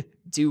could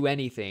do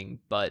anything,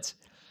 but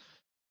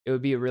it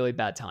would be a really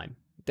bad time.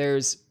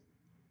 There's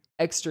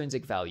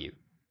extrinsic value.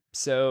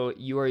 So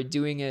you are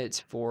doing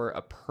it for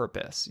a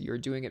purpose. You're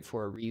doing it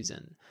for a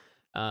reason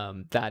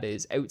that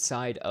is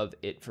outside of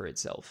it for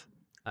itself.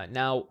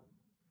 Now,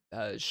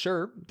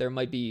 sure, there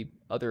might be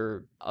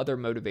other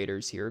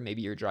motivators here.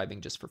 Maybe you're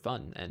driving just for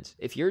fun. And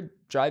if you're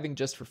driving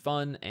just for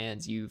fun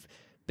and you've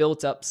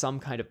built up some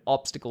kind of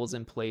obstacles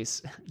in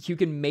place, you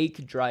can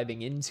make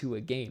driving into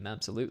a game,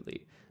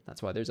 absolutely.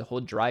 That's why there's a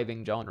whole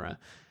driving genre.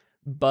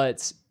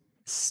 But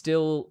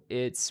still,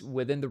 it's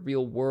within the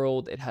real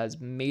world. It has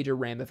major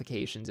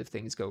ramifications if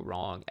things go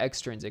wrong,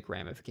 extrinsic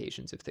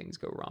ramifications if things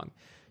go wrong.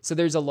 So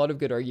there's a lot of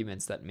good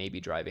arguments that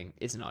maybe driving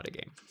is not a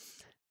game.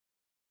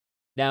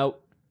 Now,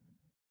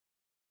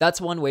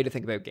 that's one way to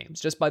think about games,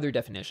 just by their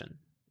definition.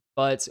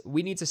 But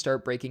we need to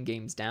start breaking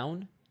games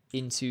down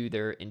into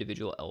their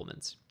individual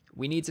elements.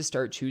 We need to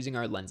start choosing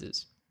our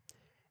lenses.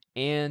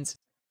 And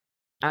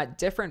at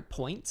different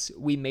points,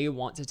 we may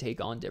want to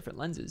take on different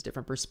lenses,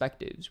 different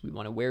perspectives. We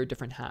want to wear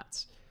different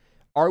hats.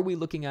 Are we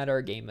looking at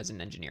our game as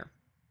an engineer?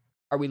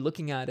 Are we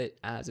looking at it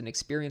as an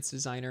experienced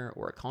designer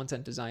or a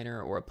content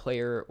designer or a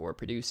player or a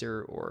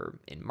producer or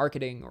in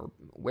marketing or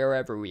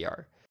wherever we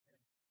are?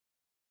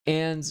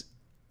 And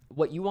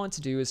what you want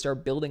to do is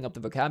start building up the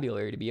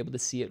vocabulary to be able to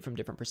see it from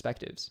different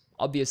perspectives.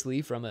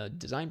 Obviously, from a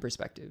design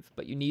perspective,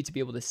 but you need to be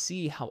able to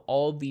see how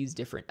all these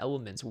different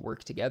elements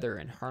work together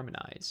and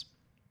harmonize.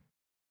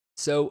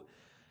 So,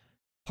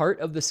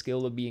 part of the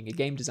skill of being a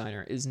game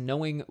designer is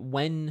knowing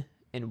when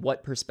and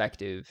what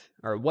perspective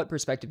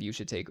you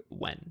should take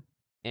when.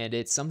 And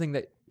it's something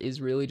that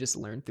is really just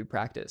learned through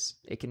practice.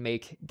 It can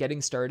make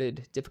getting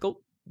started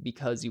difficult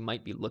because you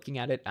might be looking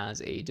at it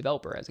as a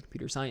developer, as a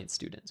computer science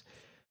student.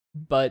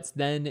 But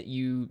then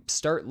you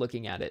start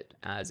looking at it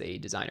as a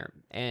designer,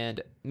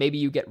 and maybe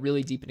you get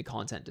really deep into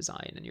content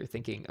design and you're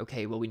thinking,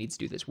 okay, well, we need to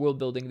do this world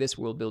building, this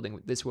world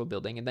building, this world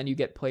building. And then you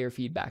get player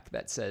feedback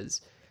that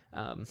says,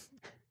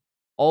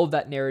 all of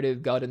that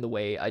narrative got in the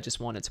way. I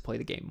just wanted to play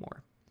the game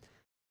more.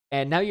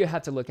 And now you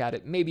have to look at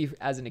it maybe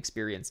as an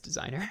experienced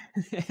designer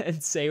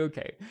and say,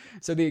 okay,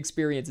 so the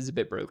experience is a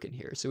bit broken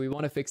here. So we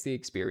want to fix the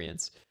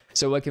experience.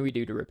 So what can we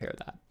do to repair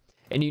that?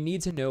 And you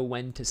need to know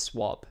when to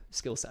swap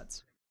skill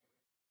sets.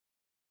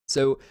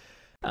 So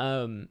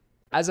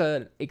as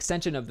an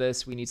extension of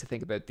this, we need to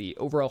think about the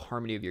overall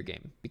harmony of your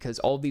game, because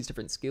all of these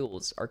different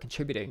skills are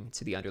contributing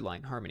to the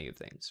underlying harmony of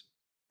things.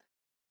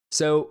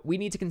 So we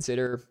need to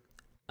consider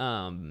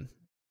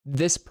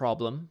this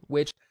problem,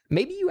 which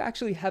maybe you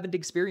actually haven't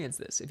experienced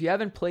this. If you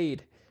haven't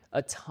played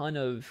a ton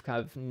of kind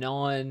of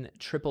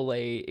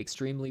non-AAA,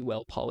 extremely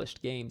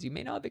well-polished games, you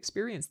may not have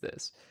experienced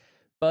this.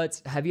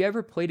 But have you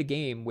ever played a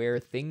game where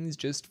things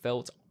just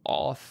felt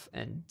off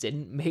and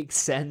didn't make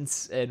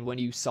sense, and when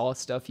you saw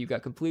stuff, you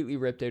got completely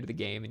ripped out of the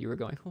game and you were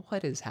going,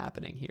 what is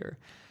happening here?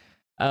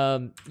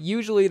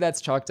 Usually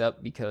that's chalked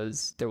up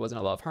because there wasn't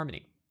a lot of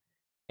harmony.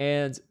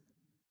 And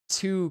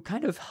to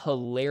kind of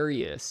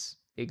hilarious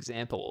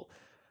example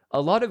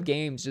a lot of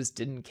games just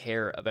didn't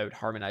care about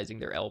harmonizing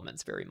their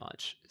elements very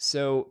much.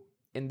 So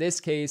in this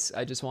case,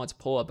 I just want to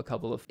pull up a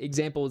couple of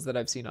examples that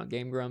I've seen on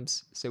Game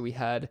Grumps. So we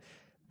had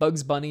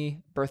Bugs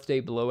Bunny Birthday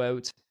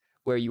Blowout,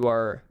 where you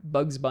are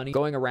Bugs Bunny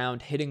going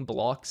around hitting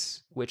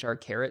blocks, which are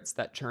carrots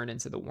that turn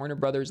into the Warner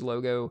Brothers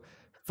logo,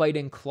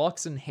 fighting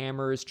clocks and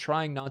hammers,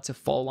 trying not to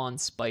fall on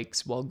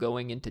spikes while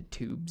going into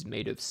tubes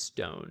made of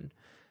stone,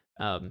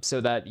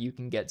 so that you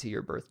can get to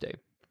your birthday.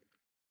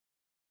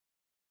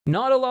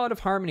 Not a lot of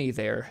harmony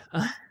there.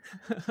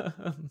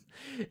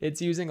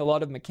 It's using a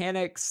lot of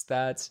mechanics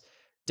that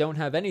don't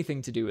have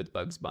anything to do with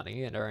Bugs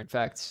Bunny and are in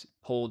fact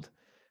pulled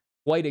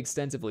quite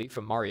extensively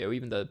from Mario.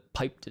 Even the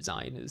pipe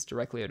design is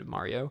directly out of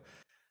Mario.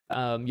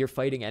 You're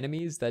fighting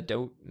enemies that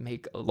don't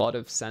make a lot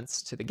of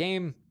sense to the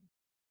game,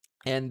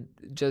 and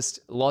just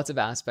lots of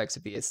aspects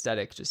of the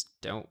aesthetic just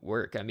don't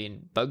work. I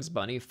mean, Bugs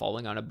Bunny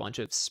falling on a bunch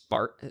of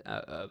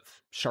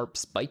sharp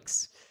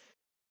spikes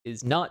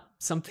is not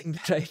something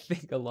that I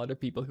think a lot of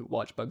people who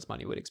watch Bugs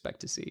Bunny would expect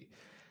to see.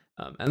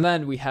 And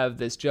then we have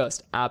this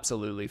just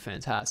absolutely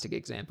fantastic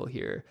example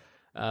here,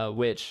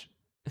 which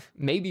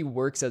maybe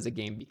works as a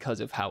game because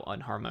of how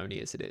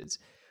unharmonious it is,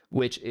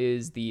 which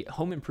is the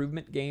home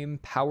improvement game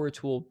Power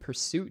Tool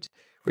Pursuit,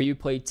 where you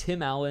play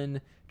Tim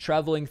Allen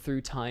traveling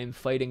through time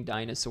fighting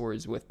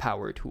dinosaurs with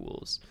power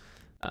tools.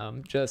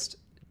 Just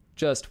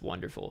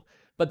wonderful.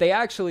 But they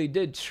actually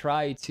did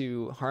try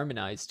to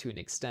harmonize to an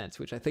extent,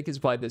 which I think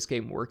is why this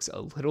game works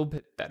a little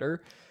bit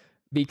better,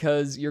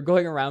 because you're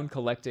going around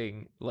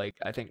collecting, like,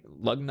 I think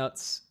lug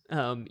nuts.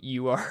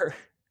 You're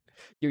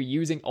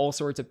using all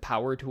sorts of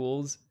power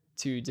tools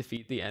to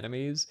defeat the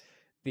enemies.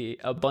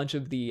 A bunch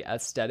of the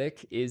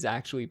aesthetic is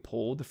actually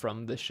pulled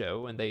from the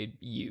show, and they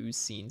use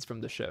scenes from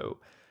the show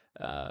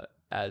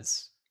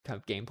as kind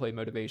of gameplay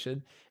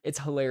motivation. It's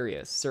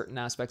hilarious. Certain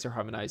aspects are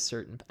harmonized,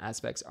 certain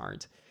aspects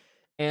aren't.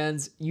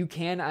 And you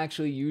can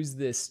actually use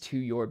this to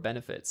your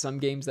benefit. Some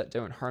games that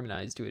don't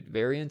harmonize do it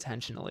very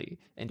intentionally,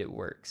 and it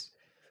works.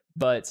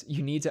 But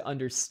you need to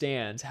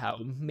understand how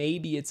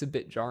maybe it's a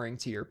bit jarring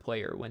to your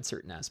player when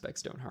certain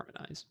aspects don't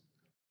harmonize.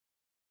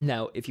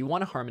 Now, if you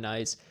want to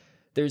harmonize,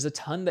 there's a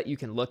ton that you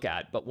can look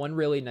at, but one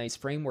really nice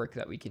framework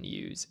that we can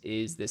use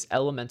is this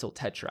elemental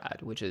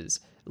tetrad, which is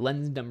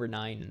lens number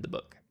 9 in the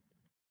book.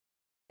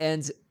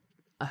 And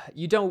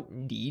you don't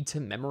need to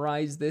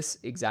memorize this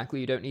exactly.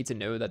 You don't need to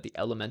know that the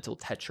elemental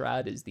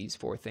tetrad is these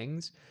 4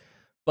 things,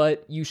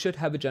 but you should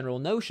have a general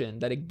notion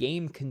that a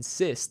game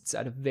consists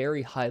at a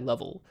very high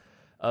level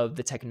of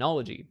the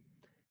technology.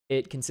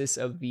 It consists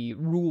of the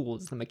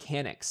rules, the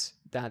mechanics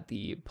that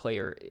the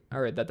player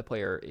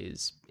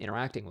is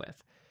interacting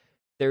with.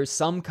 There's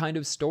some kind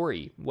of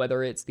story,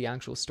 whether it's the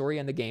actual story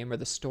in the game or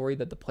the story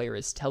that the player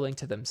is telling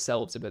to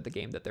themselves about the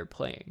game that they're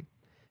playing.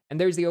 And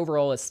there's the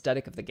overall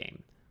aesthetic of the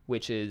game,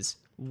 which is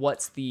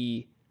what's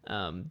the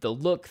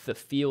look, the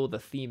feel, the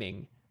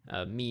theming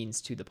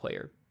means to the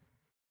player.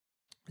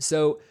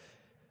 So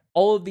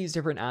all of these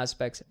different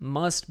aspects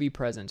must be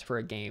present for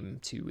a game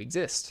to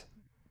exist.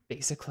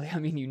 Basically, I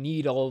mean, you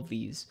need all of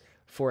these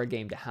for a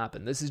game to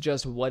happen. This is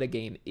just what a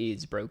game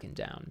is broken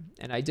down.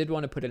 And I did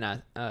want to put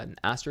an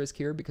asterisk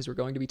here because we're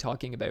going to be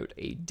talking about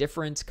a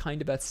different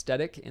kind of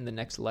aesthetic in the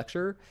next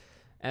lecture.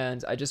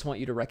 And I just want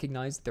you to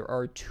recognize there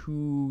are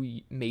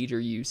 2 major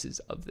uses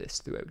of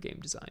this throughout game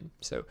design.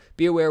 So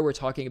be aware we're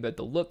talking about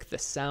the look, the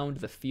sound,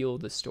 the feel,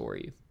 the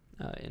story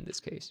in this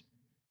case.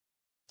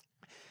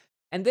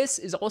 And this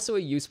is also a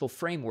useful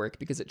framework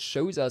because it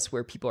shows us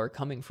where people are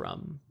coming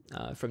from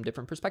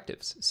different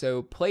perspectives.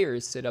 So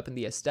players sit up in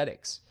the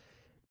aesthetics,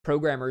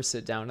 programmers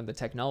sit down on the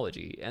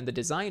technology, and the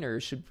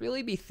designers should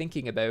really be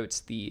thinking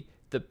about the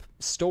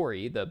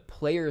story, the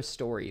player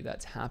story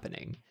that's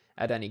happening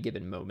at any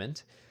given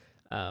moment.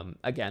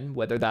 Again,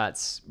 whether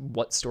that's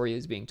what story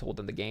is being told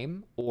in the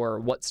game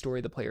or what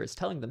story the player is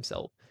telling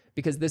themselves,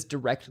 because this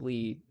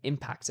directly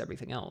impacts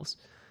everything else.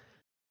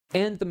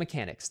 And the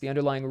mechanics, the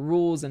underlying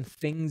rules and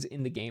things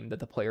in the game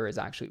that the player is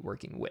actually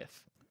working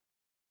with.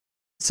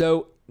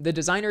 So the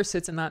designer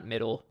sits in that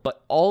middle,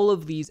 but all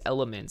of these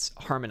elements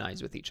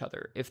harmonize with each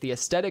other. If the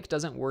aesthetic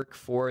doesn't work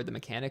for the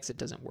mechanics, it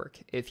doesn't work.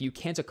 If you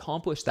can't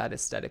accomplish that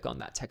aesthetic on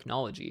that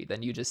technology,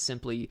 then you just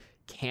simply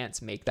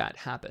can't make that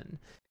happen.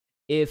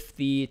 If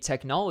the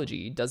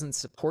technology doesn't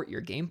support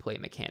your gameplay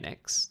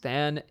mechanics,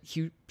 then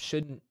you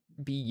shouldn't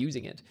be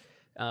using it.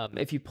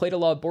 If you've played a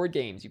lot of board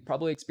games, you've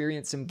probably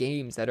experienced some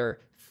games that are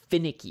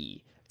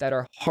finicky, that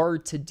are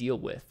hard to deal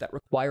with, that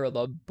require a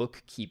lot of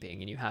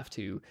bookkeeping, and you have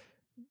to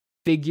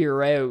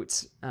figure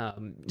out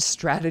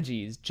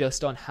strategies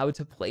just on how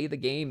to play the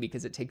game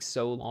because it takes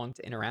so long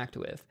to interact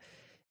with.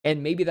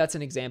 And maybe that's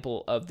an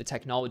example of the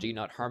technology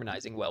not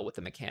harmonizing well with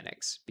the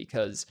mechanics,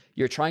 because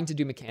you're trying to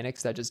do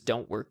mechanics that just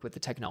don't work with the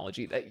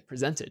technology that you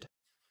presented.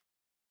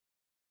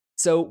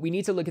 So we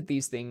need to look at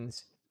these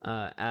things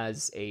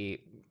as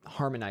a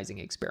harmonizing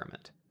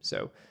experiment.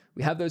 So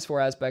we have those 4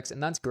 aspects,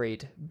 and that's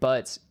great,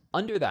 but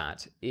under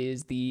that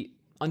is the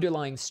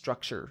underlying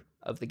structure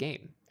of the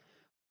game.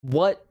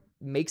 What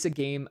makes a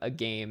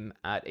game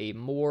at a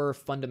more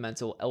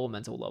fundamental,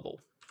 elemental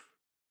level?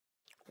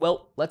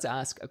 Well, let's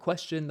ask a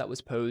question that was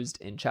posed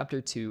in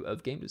Chapter 2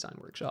 of Game Design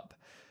Workshop.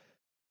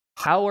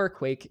 How are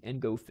Quake and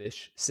Go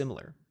Fish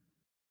similar?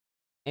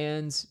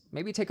 And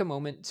maybe take a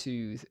moment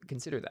to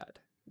consider that.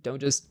 Don't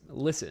just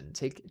listen.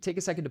 Take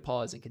a second to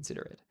pause and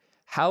consider it.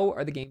 How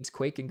are the games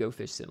Quake and Go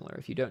Fish similar?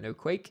 If you don't know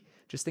Quake,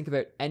 just think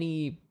about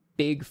any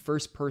big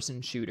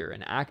first-person shooter,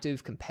 an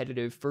active,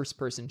 competitive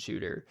first-person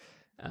shooter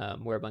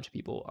where a bunch of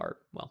people are,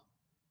 well,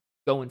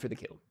 going for the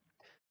kill.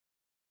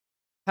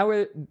 How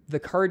are the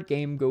card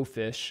game Go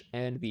Fish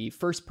and the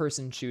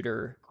first-person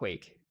shooter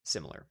Quake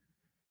similar?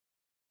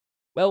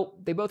 Well,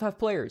 they both have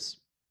players.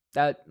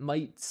 That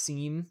might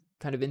seem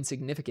kind of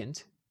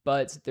insignificant,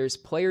 but there's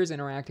players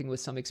interacting with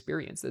some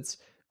experience that's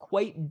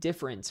quite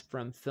different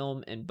from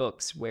film and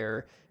books,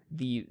 where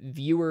the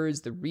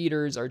viewers, the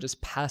readers, are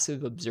just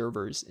passive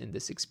observers in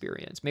this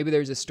experience. Maybe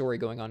there's a story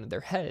going on in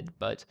their head,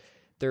 but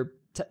they're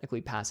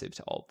technically passive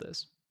to all of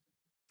this.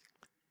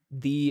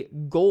 The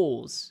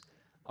goals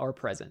are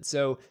present.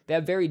 So they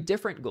have very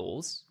different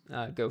goals,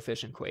 Go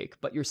Fish and Quake,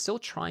 but you're still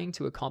trying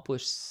to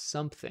accomplish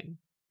something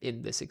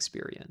in this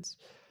experience.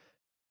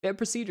 They have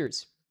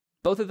procedures.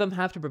 Both of them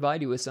have to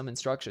provide you with some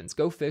instructions.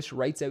 Go Fish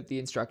writes out the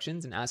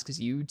instructions and asks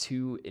you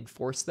to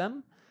enforce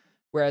them,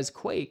 whereas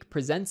Quake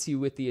presents you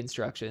with the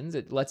instructions.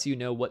 It lets you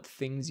know what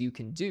things you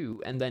can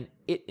do, and then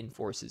it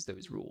enforces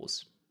those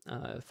rules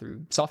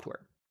through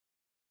software.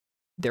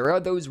 There are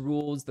those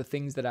rules, the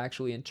things that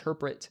actually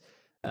interpret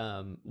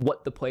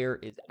what the player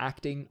is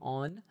acting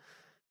on.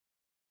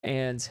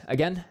 And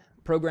again,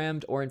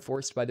 programmed or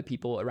enforced by the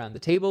people around the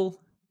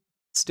table,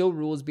 still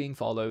rules being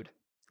followed.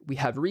 We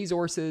have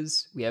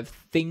resources, we have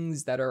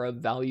things that are of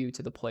value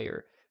to the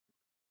player.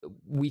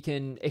 We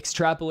can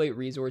extrapolate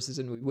resources,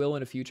 and we will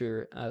in a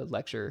future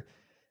lecture.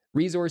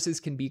 Resources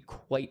can be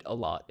quite a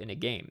lot in a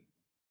game,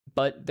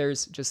 but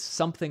there's just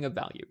something of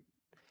value.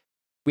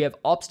 We have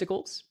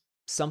obstacles,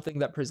 something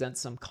that presents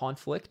some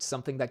conflict,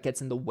 something that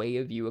gets in the way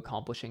of you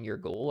accomplishing your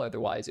goal.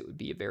 Otherwise, it would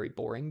be a very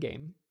boring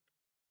game.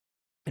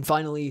 And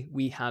finally,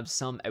 we have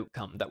some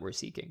outcome that we're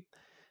seeking.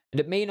 And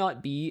it may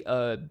not be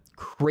a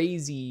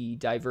crazy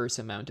diverse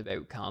amount of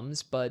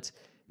outcomes, but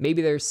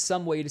maybe there's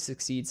some way to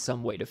succeed,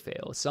 some way to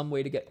fail, some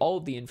way to get all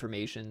of the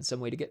information,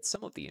 some way to get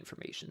some of the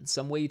information,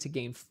 some way to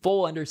gain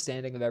full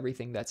understanding of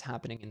everything that's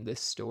happening in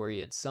this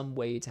story, and some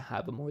way to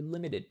have a more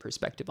limited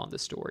perspective on the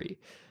story.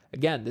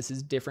 Again, this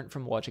is different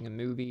from watching a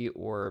movie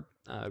or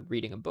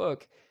reading a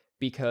book,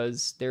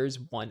 because there's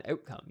one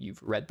outcome.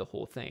 You've read the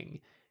whole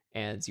thing,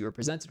 and you are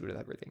presented with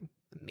everything.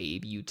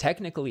 Maybe you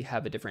technically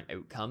have a different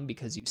outcome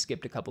because you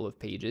skipped a couple of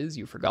pages,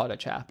 you forgot a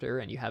chapter,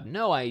 and you have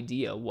no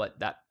idea what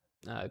that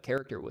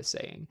character was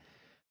saying.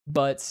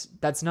 But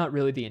that's not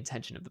really the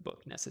intention of the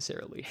book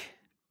necessarily.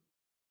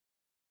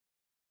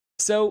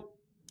 So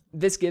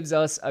this gives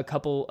us a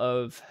couple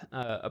of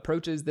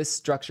approaches. This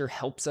structure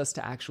helps us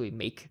to actually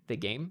make the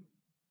game.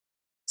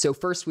 So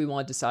first, we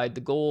want to decide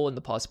the goal and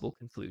the possible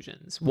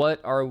conclusions.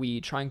 What are we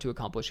trying to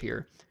accomplish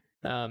here?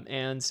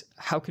 And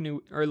how can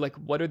you, or like,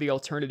 what are the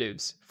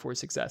alternatives for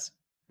success?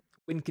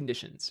 Win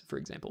conditions, for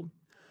example.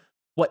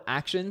 What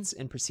actions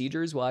and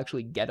procedures will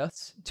actually get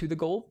us to the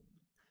goal?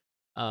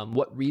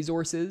 What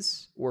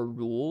resources or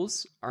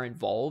rules are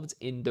involved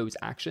in those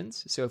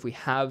actions? So if we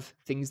have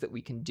things that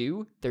we can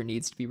do, there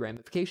needs to be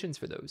ramifications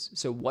for those.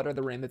 So what are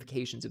the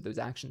ramifications of those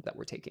actions that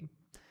we're taking?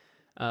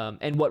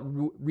 And what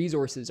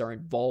resources are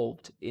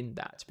involved in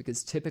that?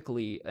 Because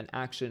typically an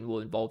action will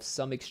involve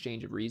some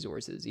exchange of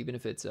resources, even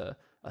if it's a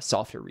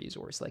softer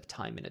resource like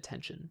time and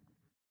attention.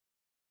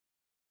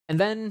 And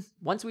then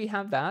once we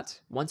have that,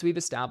 once we've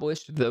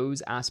established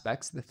those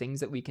aspects, the things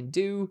that we can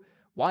do,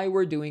 why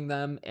we're doing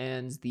them,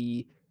 and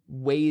the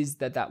ways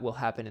that that will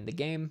happen in the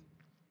game,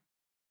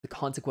 the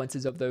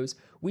consequences of those,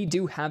 we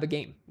do have a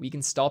game. We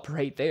can stop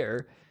right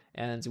there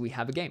and we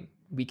have a game.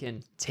 We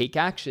can take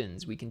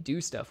actions, we can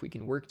do stuff, we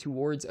can work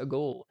towards a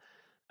goal.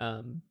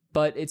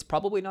 But it's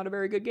probably not a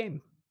very good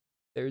game.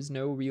 There's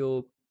no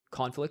real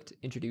conflict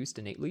introduced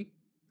innately.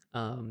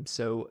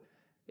 So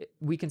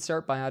we can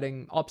start by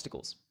adding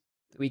obstacles.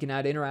 We can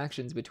add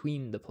interactions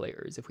between the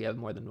players if we have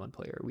more than one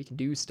player. We can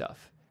do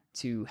stuff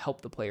to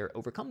help the player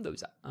overcome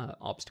those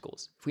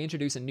obstacles. If we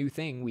introduce a new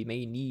thing, we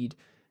may need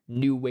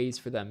new ways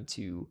for them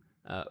to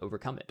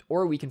overcome it.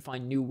 Or we can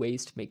find new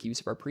ways to make use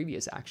of our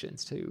previous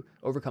actions to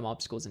overcome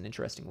obstacles in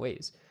interesting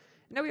ways.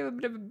 And now we have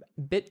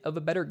a bit of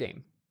a better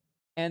game.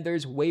 And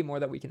there's way more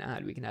that we can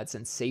add. We can add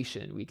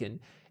sensation. We can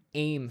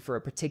aim for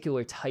a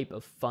particular type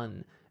of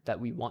fun that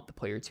we want the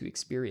player to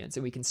experience.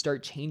 And we can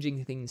start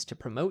changing things to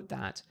promote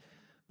that.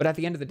 But at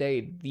the end of the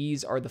day,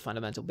 these are the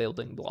fundamental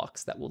building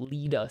blocks that will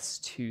lead us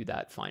to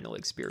that final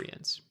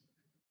experience.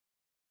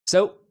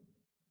 So,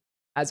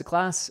 as a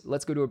class,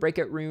 let's go to a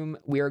breakout room.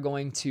 We are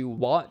going to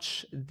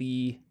watch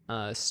the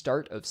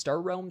start of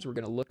Star Realms. We're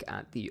going to look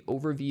at the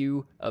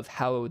overview of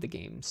how the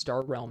game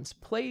Star Realms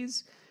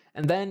plays.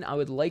 And then I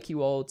would like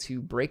you all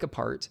to break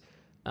apart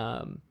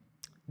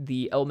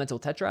the elemental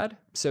tetrad.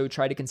 So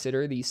try to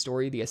consider the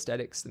story, the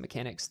aesthetics, the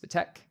mechanics, the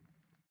tech.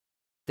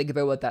 Think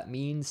about what that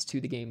means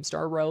to the game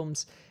Star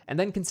Realms, and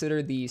then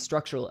consider the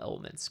structural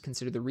elements.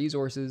 Consider the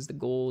resources, the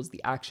goals,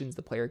 the actions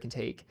the player can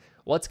take,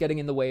 what's getting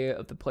in the way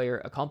of the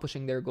player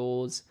accomplishing their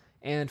goals,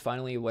 and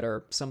finally, what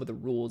are some of the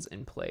rules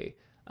in play.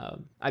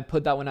 I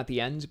put that one at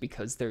the end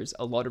because there's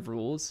a lot of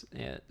rules,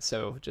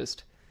 so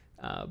just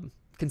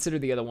consider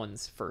the other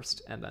ones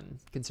first, and then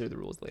consider the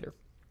rules later.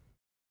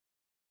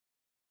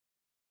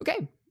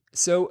 Okay,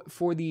 so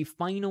for the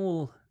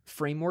final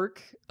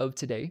framework of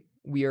today,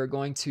 we are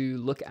going to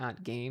look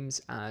at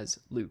games as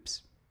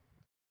loops.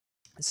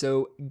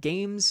 So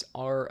games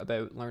are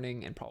about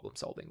learning and problem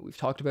solving. We've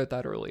talked about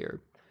that earlier.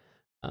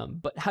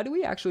 But how do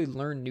we actually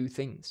learn new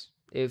things?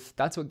 If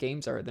that's what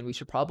games are, then we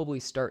should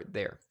probably start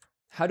there.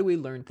 How do we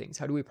learn things?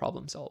 How do we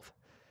problem solve?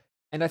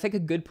 And I think a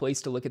good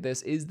place to look at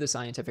this is the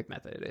scientific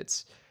method.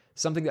 It's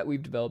something that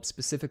we've developed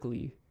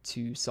specifically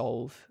to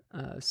solve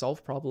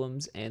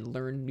problems and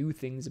learn new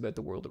things about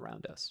the world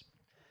around us.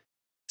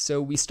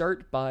 So we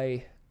start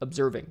by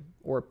observing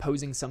or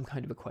posing some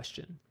kind of a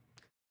question.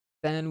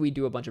 Then we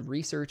do a bunch of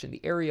research in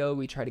the area.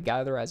 We try to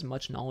gather as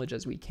much knowledge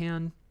as we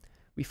can.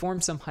 We form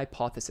some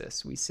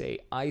hypothesis. We say,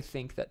 I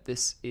think that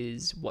this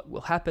is what will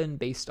happen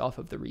based off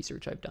of the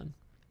research I've done.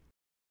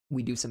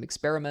 We do some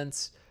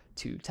experiments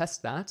to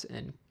test that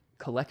and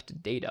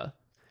collect data.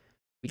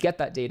 We get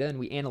that data and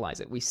we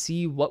analyze it. We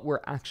see what we're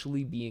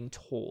actually being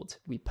told.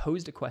 We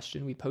posed a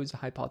question, we posed a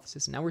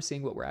hypothesis, and now we're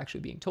seeing what we're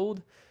actually being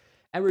told,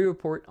 and we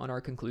report on our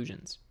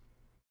conclusions.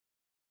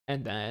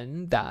 And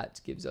then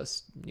that gives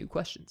us new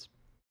questions.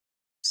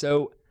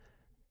 So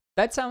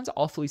that sounds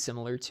awfully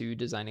similar to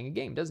designing a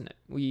game, doesn't it?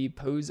 We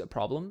pose a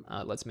problem.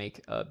 Let's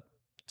make a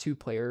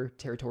 2-player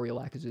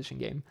territorial acquisition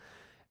game.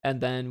 And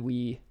then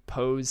we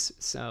pose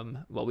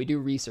we do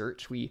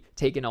research. We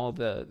take in all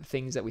the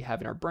things that we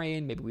have in our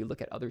brain. Maybe we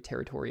look at other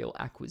territorial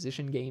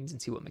acquisition games and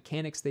see what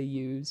mechanics they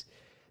use.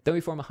 Then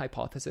we form a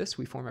hypothesis.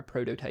 We form a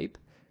prototype,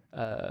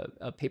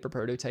 a paper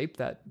prototype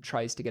that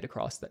tries to get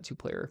across that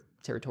 2-player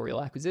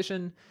territorial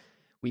acquisition.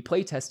 We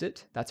play test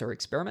it. That's our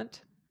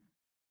experiment.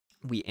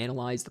 We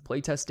analyze the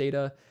playtest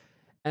data,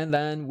 and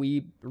then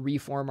we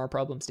reform our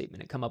problem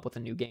statement and come up with a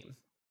new game.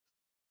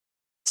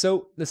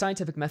 So the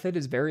scientific method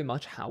is very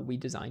much how we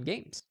design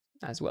games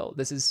as well.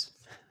 This is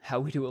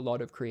how we do a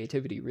lot of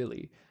creativity,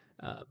 really,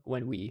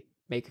 when we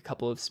make a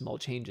couple of small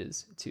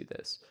changes to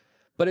this.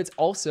 But it's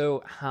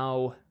also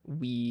how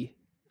we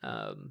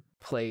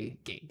play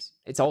games.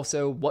 It's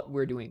also what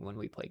we're doing when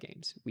we play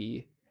games.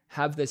 We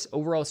have this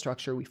overall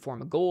structure. We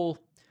form a goal.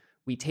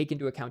 We take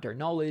into account our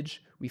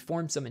knowledge. We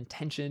form some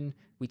intention.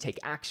 We take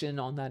action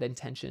on that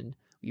intention.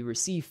 We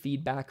receive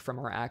feedback from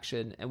our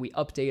action, and we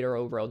update our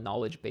overall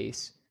knowledge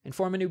base and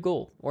form a new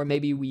goal, or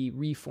maybe we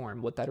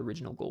reform what that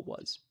original goal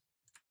was.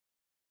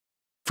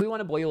 If we want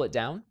to boil it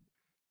down,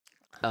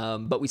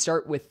 but we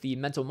start with the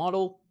mental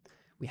model,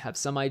 we have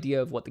some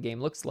idea of what the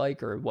game looks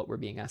like or what we're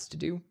being asked to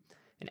do,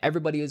 and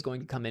everybody is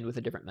going to come in with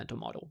a different mental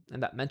model,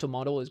 and that mental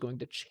model is going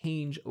to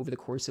change over the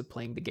course of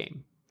playing the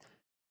game.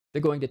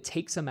 They're going to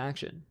take some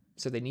action,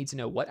 so they need to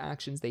know what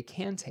actions they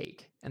can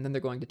take, and then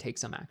they're going to take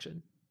some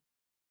action.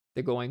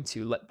 They're going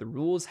to let the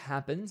rules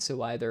happen,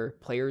 so either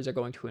players are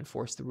going to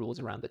enforce the rules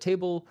around the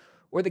table,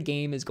 or the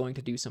game is going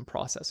to do some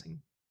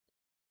processing.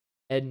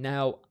 And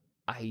now,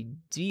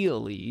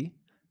 ideally,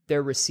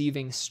 they're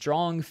receiving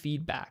strong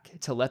feedback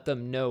to let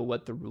them know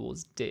what the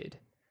rules did.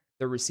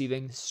 They're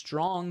receiving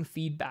strong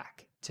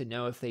feedback to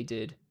know if they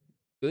did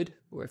good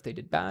or if they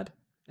did bad,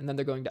 and then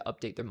they're going to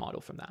update their model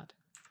from that.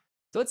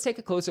 So let's take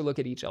a closer look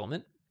at each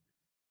element.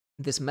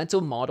 This mental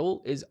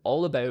model is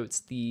all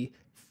about the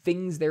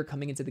things they're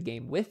coming into the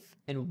game with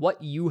and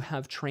what you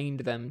have trained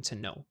them to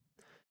know.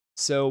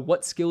 So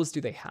what skills do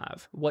they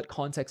have? What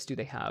context do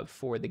they have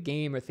for the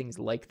game or things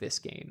like this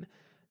game?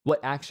 What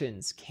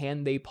actions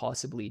can they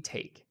possibly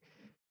take?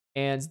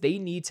 And they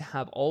need to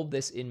have all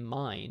this in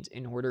mind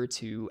in order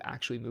to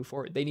actually move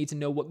forward. They need to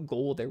know what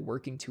goal they're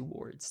working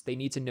towards. They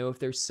need to know if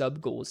there's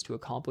sub-goals to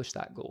accomplish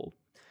that goal.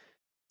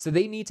 So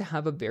they need to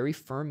have a very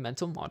firm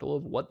mental model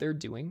of what they're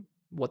doing,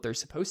 what they're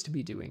supposed to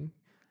be doing,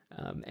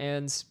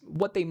 and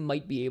what they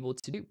might be able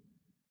to do.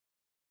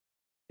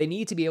 They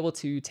need to be able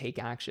to take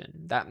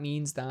action. That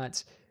means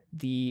that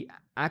the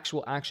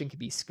actual action can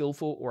be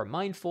skillful or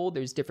mindful.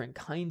 There's different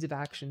kinds of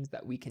actions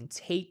that we can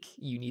take.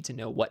 You need to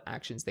know what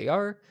actions they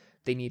are.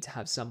 They need to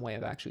have some way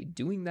of actually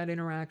doing that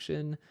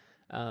interaction.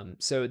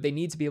 So they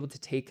need to be able to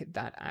take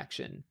that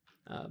action.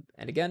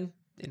 And again,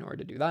 in order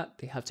to do that,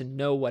 they have to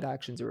know what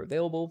actions are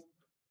available.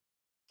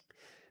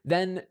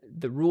 Then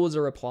the rules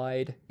are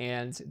applied,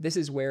 and this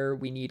is where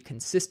we need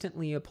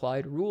consistently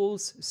applied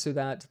rules so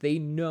that they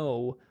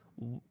know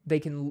they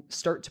can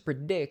start to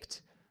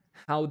predict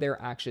how their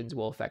actions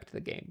will affect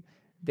the game.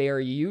 They are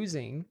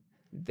using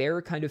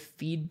their kind of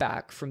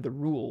feedback from the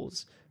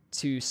rules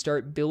to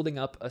start building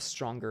up a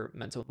stronger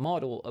mental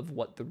model of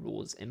what the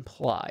rules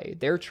imply.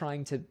 They're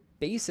trying to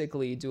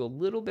basically do a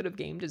little bit of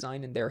game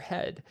design in their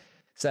head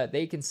so that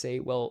they can say,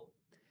 well,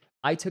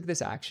 I took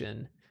this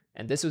action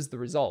and this was the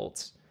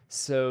result.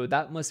 So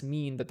that must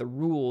mean that the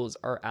rules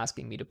are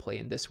asking me to play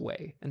in this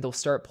way, and they'll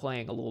start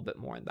playing a little bit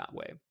more in that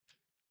way.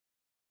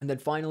 And then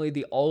finally,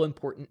 the all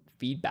important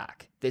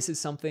feedback. This is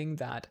something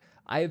that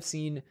I have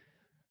seen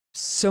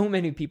so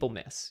many people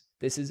miss.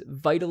 This is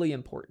vitally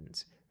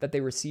important that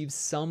they receive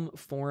some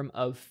form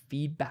of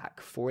feedback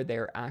for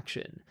their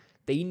action.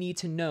 They need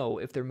to know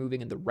if they're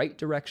moving in the right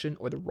direction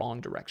or the wrong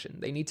direction.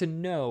 They need to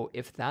know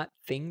if that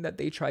thing that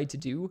they tried to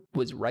do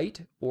was right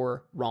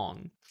or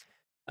wrong.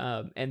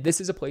 And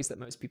this is a place that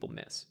most people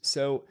miss.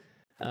 So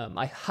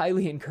I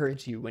highly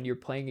encourage you when you're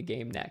playing a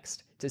game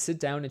next to sit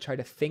down and try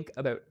to think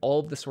about all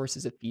of the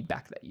sources of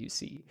feedback that you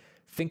see.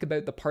 Think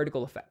about the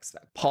particle effects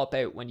that pop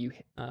out when you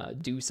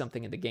do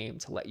something in the game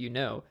to let you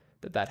know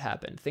that that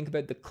happened. Think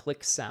about the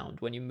click sound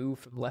when you move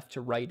from left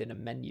to right in a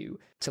menu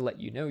to let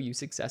you know you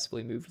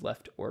successfully moved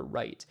left or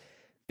right.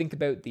 Think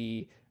about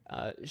the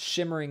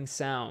shimmering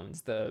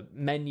sounds, the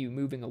menu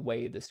moving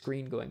away, the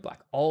screen going black.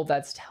 All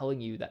that's telling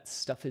you that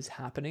stuff is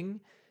happening,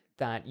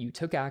 that you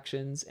took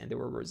actions and there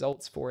were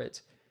results for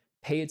it.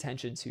 Pay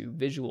attention to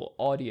visual,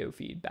 audio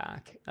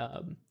feedback,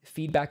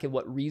 feedback in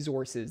what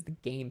resources the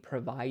game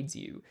provides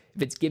you.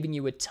 If it's giving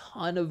you a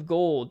ton of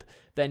gold,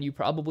 then you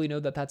probably know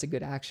that that's a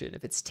good action.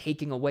 If it's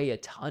taking away a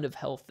ton of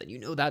health, then you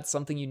know that's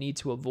something you need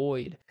to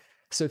avoid.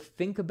 So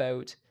think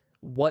about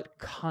what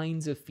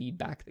kinds of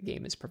feedback the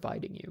game is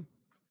providing you.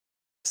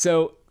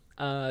 So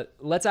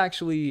let's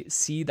actually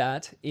see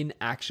that in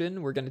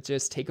action. We're going to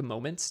just take a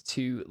moment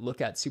to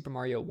look at Super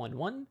Mario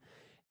 1-1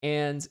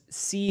 and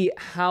see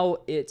how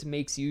it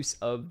makes use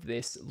of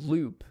this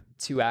loop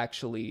to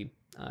actually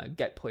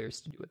get players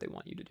to do what they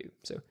want you to do.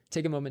 So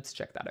take a moment to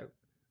check that out.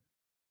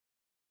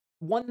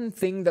 One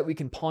thing that we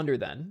can ponder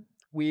then,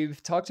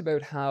 we've talked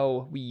about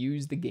how we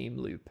use the game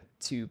loop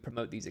to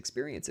promote these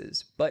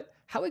experiences, but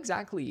how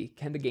exactly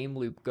can the game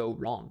loop go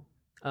wrong?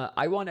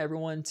 I want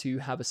everyone to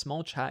have a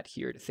small chat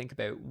here to think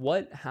about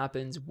what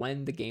happens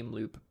when the game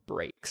loop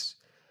breaks,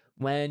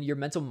 when your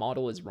mental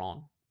model is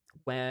wrong,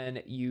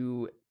 when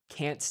you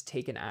can't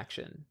take an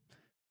action,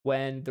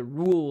 when the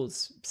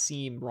rules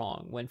seem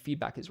wrong, when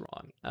feedback is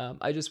wrong.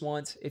 I just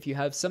want, if you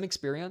have some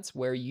experience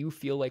where you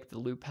feel like the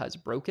loop has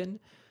broken,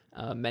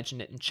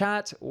 mention it in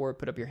chat or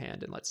put up your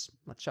hand and let's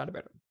chat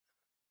about it.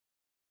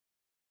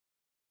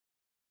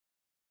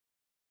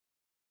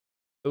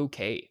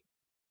 Okay.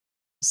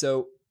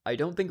 So I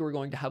don't think we're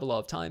going to have a lot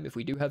of time. If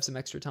we do have some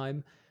extra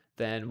time,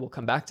 then we'll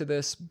come back to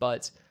this.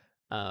 But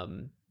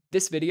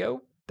this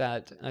video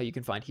that you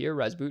can find here,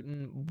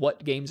 Rasputin,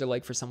 what games are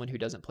like for someone who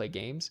doesn't play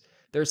games.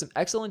 There are some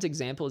excellent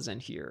examples in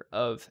here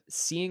of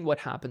seeing what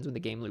happens when the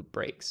game loop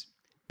breaks.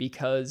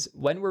 Because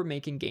when we're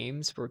making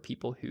games for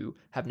people who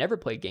have never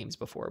played games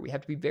before, we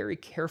have to be very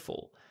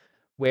careful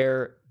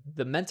where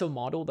the mental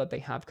model that they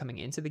have coming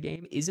into the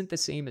game isn't the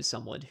same as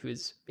someone who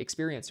is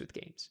experienced with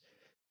games.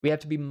 We have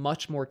to be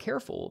much more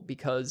careful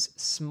because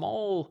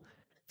small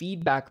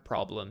feedback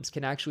problems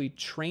can actually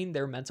train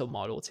their mental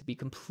model to be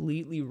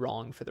completely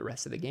wrong for the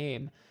rest of the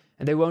game,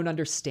 and they won't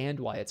understand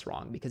why it's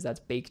wrong because that's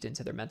baked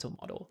into their mental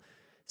model.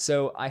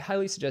 So I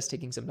highly suggest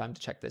taking some time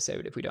to check this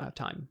out if we don't have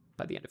time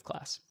by the end of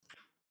class.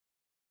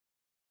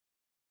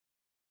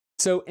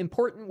 So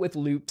important with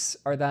loops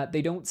are that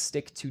they don't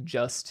stick to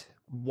just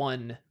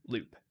one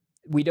loop.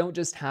 We don't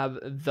just have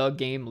the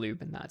game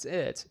loop and that's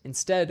it.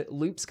 Instead,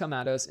 loops come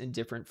at us in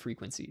different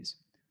frequencies.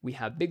 We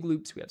have big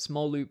loops, we have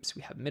small loops,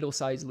 we have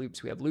middle-sized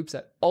loops, we have loops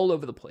that all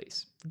over the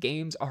place.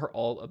 Games are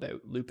all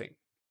about looping.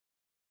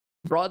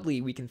 Broadly,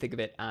 we can think of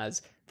it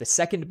as the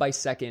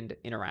second-by-second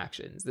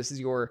interactions. This is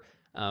your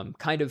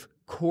kind of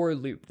core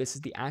loop. This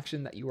is the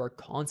action that you are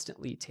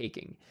constantly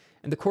taking.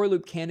 And the core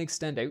loop can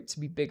extend out to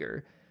be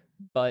bigger,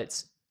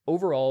 but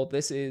overall,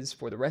 this is,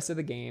 for the rest of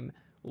the game,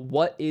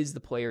 what is the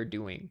player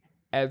doing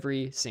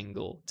every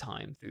single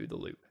time through the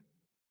loop.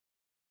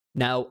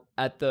 Now,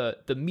 at the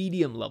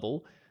medium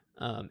level,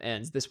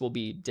 and this will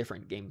be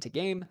different game to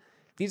game,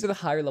 these are the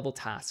higher level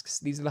tasks.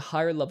 These are the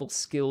higher level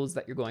skills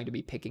that you're going to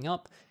be picking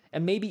up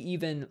and maybe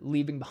even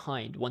leaving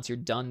behind once you're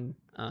done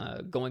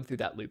going through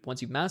that loop.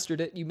 Once you've mastered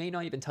it, you may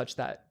not even touch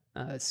that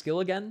skill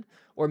again,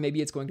 or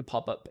maybe it's going to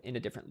pop up in a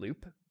different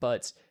loop.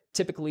 But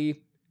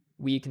typically,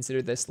 we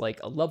consider this like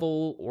a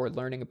level or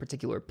learning a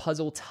particular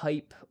puzzle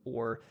type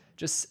or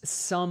just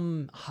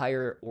some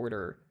higher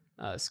order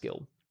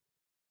skill.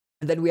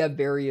 And then we have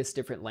various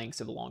different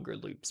lengths of longer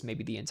loops.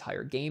 Maybe the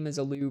entire game is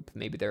a loop.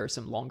 Maybe there are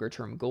some longer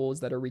term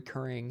goals that are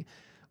recurring.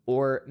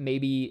 Or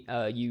maybe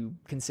you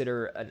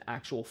consider an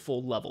actual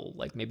full level.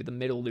 Like maybe the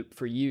middle loop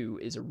for you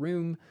is a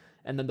room,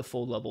 and then the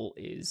full level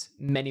is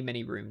many,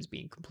 many rooms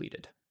being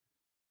completed.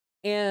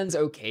 And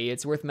okay,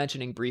 it's worth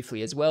mentioning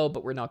briefly as well,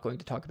 but we're not going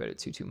to talk about it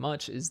too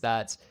much, is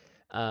that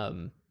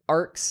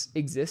arcs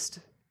exist,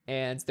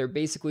 and they're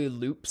basically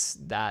loops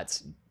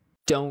that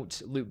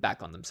don't loop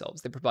back on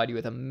themselves. They provide you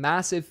with a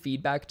massive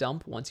feedback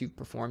dump once you've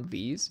performed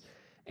these,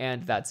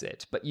 and that's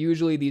it. But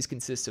usually these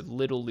consist of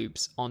little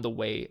loops on the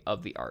way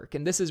of the arc.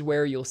 And this is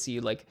where you'll see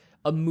like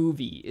a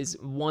movie is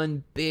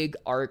one big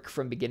arc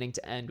from beginning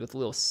to end with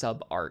little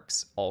sub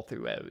arcs all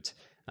throughout.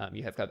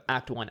 You have kind of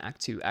Act 1,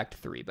 Act 2, Act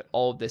 3, but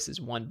all of this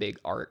is one big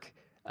arc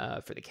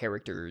for the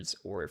characters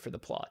or for the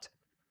plot.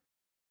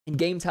 And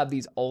games have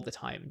these all the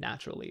time,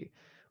 naturally,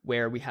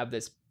 where we have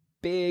this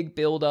big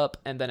build up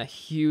and then a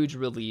huge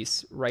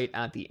release right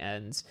at the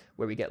end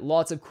where we get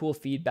lots of cool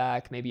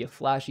feedback, maybe a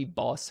flashy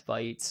boss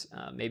fight,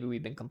 maybe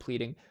we've been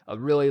completing a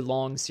really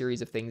long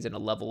series of things in a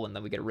level and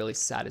then we get a really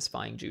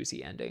satisfying,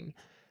 juicy ending.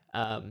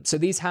 So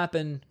these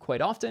happen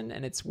quite often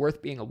and it's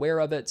worth being aware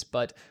of it,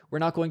 but we're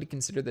not going to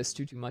consider this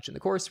too much in the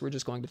course. We're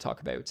just going to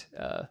talk about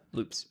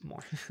loops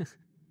more.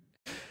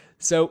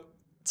 So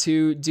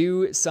to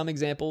do some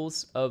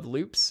examples of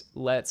loops,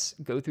 let's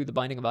go through the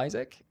Binding of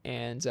Isaac,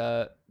 and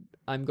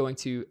I'm going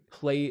to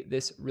play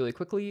this really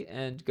quickly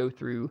and go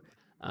through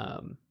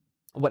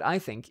what I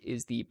think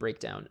is the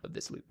breakdown of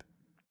this loop.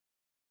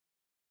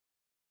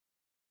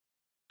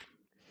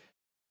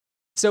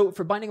 So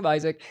for Binding of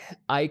Isaac,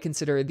 I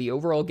consider the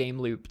overall game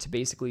loop to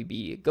basically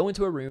be go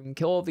into a room,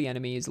 kill all the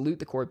enemies, loot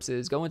the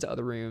corpses, go into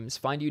other rooms,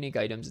 find unique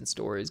items and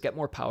stores, get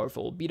more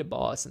powerful, beat a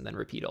boss, and then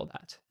repeat all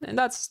that. And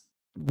that's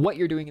what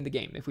you're doing in the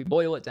game. If we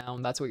boil it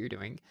down, that's what you're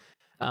doing.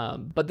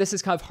 But this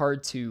is kind of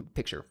hard to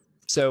picture.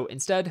 So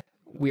instead,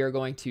 we are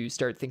going to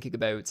start thinking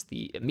about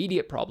the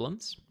immediate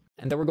problems,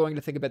 and then we're going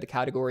to think about the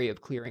category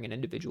of clearing an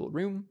individual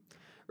room.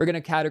 We're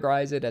going to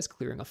categorize it as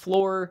clearing a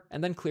floor,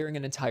 and then clearing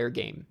an entire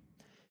game.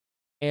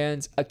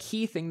 And a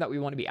key thing that we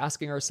want to be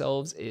asking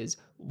ourselves is,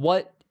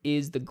 what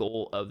is the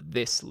goal of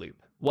this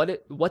loop?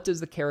 What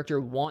does the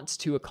character want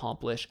to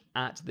accomplish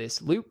at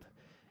this loop?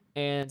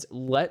 And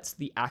let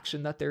the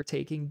action that they're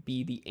taking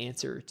be the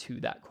answer to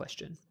that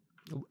question,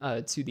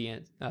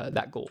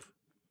 that goal.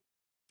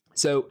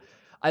 So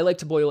I like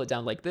to boil it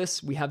down like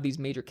this. We have these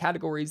major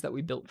categories that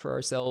we built for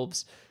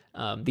ourselves.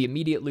 The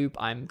immediate loop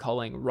I'm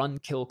calling run,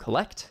 kill,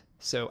 collect.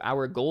 So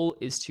our goal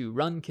is to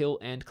run, kill,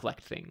 and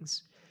collect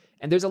things.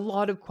 And there's a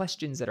lot of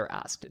questions that are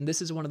asked. And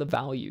this is one of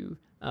the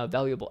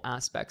valuable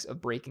aspects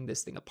of breaking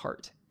this thing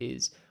apart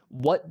is,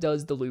 what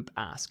does the loop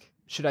ask?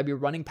 Should I be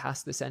running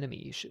past this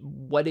enemy?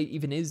 What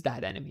even is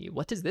that enemy?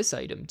 What does this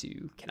item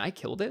do? Can I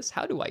kill this?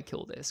 How do I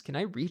kill this? Can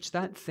I reach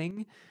that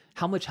thing?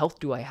 How much health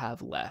do I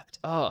have left?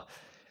 All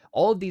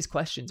of these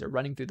questions are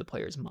running through the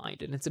player's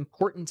mind, and it's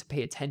important to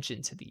pay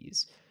attention to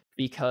these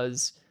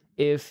because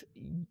if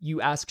you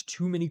ask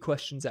too many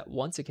questions at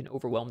once, it can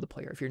overwhelm the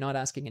player. If you're not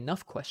asking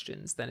enough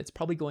questions, then it's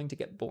probably going to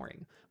get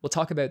boring. We'll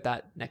talk about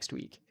that next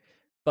week.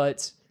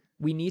 But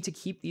we need to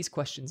keep these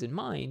questions in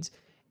mind,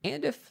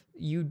 and if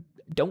you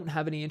don't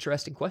have any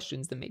interesting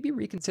questions, then maybe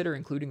reconsider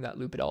including that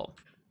loop at all.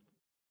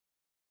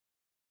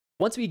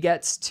 Once we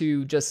get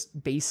to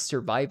just base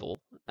survival,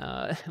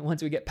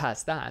 once we get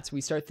past that,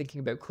 we start thinking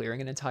about clearing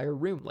an entire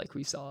room like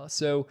we saw.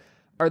 So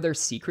are there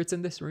secrets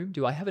in this room?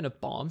 Do I have enough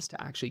bombs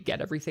to actually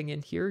get everything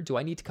in here? Do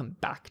I need to come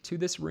back to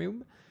this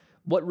room?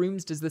 What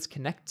rooms does this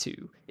connect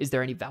to? Is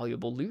there any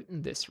valuable loot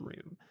in this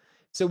room?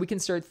 So we can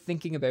start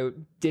thinking about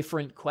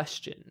different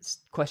questions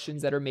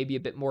that are maybe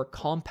a bit more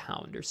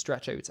compound or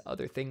stretch out to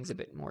other things a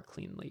bit more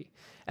cleanly.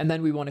 And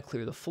then we want to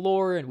clear the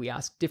floor and we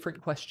ask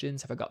different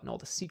questions. Have I gotten all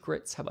the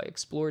secrets? Have I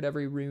explored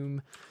every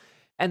room?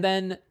 And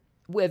then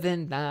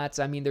within that,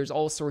 I mean, there's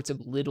all sorts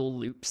of little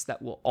loops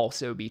that will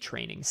also be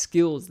training,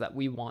 skills that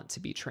we want to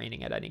be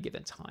training at any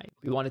given time.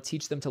 We want to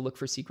teach them to look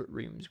for secret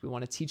rooms. We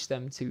want to teach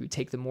them to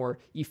take the more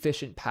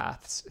efficient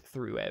paths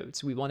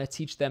throughout. We want to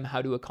teach them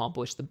how to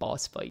accomplish the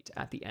boss fight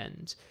at the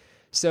end.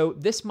 So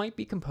this might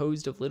be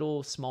composed of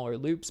little smaller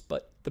loops,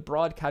 but the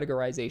broad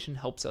categorization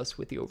helps us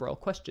with the overall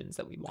questions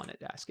that we wanted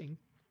asking.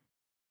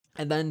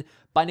 And then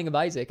Binding of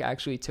Isaac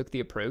actually took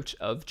the approach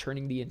of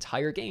turning the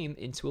entire game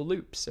into a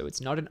loop. So it's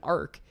not an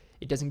arc.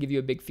 It doesn't give you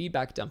a big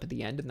feedback dump at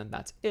the end and then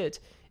that's it.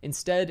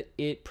 Instead,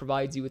 it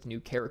provides you with new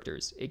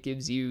characters. It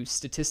gives you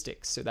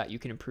statistics so that you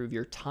can improve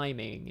your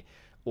timing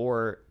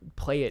or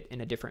play it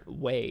in a different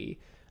way.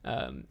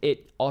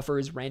 It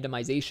offers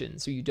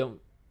randomization, so you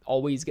don't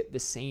always get the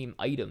same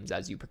items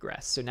as you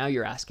progress. So now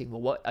you're asking,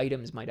 well, what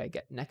items might I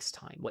get next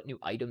time? What new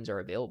items are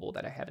available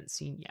that I haven't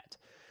seen yet?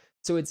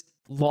 So it's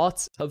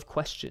lots of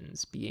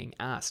questions being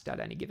asked at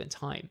any given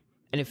time.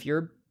 And if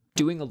you're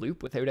doing a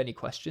loop without any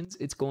questions,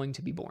 it's going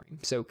to be boring.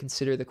 So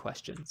consider the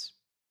questions.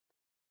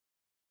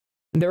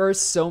 There are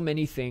so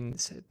many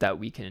things that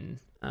we can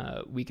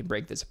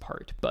break this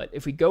apart. But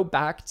if we go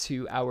back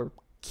to our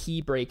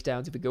key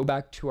breakdowns, if we go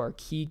back to our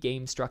key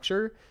game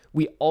structure,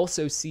 we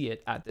also see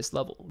it at this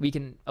level. We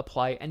can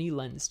apply any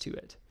lens to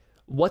it.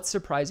 What's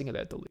surprising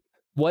about the loop?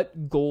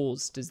 What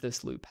goals does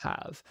this loop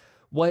have?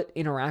 What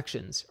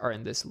interactions are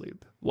in this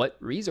loop? What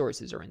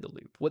resources are in the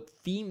loop? What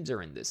themes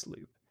are in this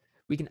loop?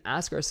 We can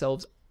ask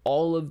ourselves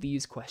all of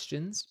these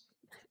questions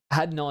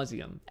ad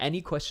nauseum,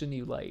 any question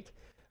you like.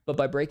 But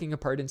by breaking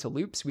apart into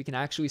loops, we can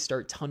actually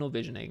start tunnel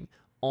visioning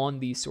on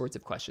these sorts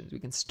of questions. We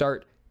can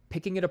start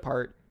picking it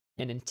apart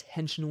and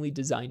intentionally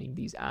designing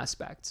these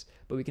aspects.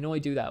 But we can only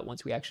do that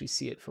once we actually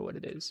see it for what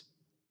it is.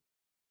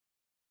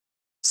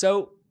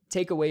 So,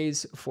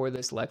 takeaways for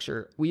this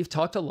lecture. We've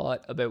talked a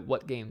lot about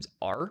what games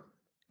are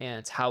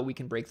and how we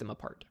can break them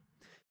apart.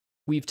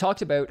 We've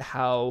talked about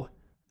how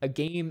A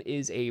game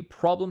is a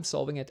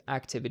problem-solving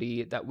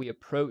activity that we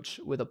approach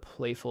with a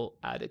playful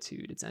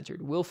attitude. It's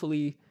entered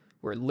willfully,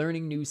 we're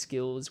learning new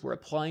skills, we're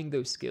applying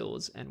those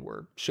skills, and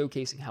we're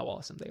showcasing how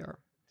awesome they are.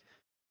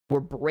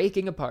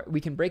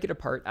 We can break it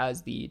apart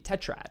as the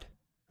tetrad.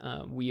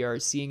 We are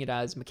seeing it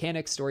as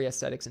mechanics, story,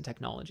 aesthetics, and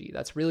technology.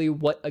 That's really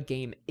what a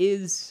game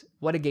is,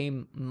 what a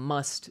game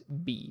must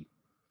be.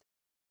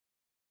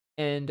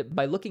 And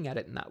by looking at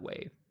it in that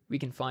way, we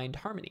can find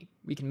harmony.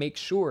 We can make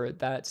sure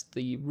that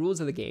the rules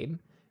of the game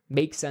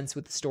make sense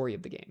with the story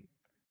of the game,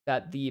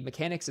 that the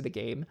mechanics of the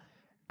game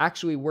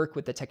actually work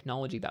with the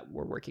technology that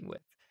we're working with,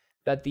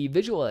 that the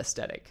visual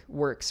aesthetic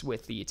works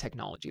with the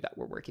technology that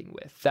we're working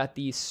with, that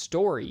the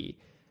story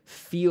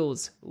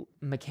feels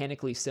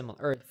mechanically similar,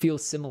 or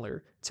feels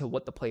similar to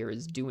what the player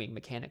is doing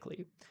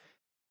mechanically.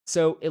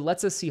 So it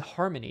lets us see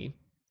harmony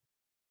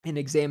and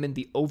examine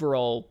the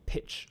overall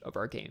pitch of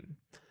our game.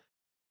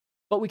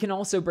 But we can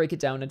also break it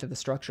down into the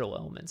structural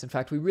elements. In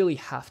fact, we really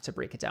have to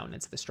break it down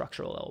into the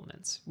structural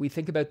elements. We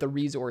think about the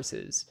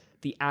resources,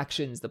 the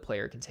actions the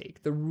player can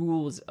take, the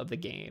rules of the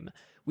game.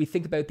 We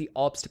think about the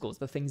obstacles,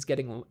 the things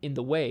getting in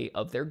the way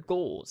of their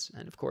goals,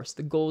 and of course,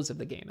 the goals of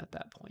the game at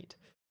that point.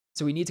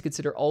 So we need to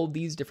consider all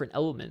these different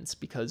elements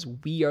because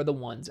we are the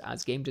ones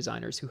as game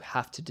designers who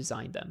have to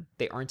design them.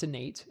 They aren't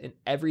innate, and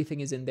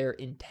everything is in there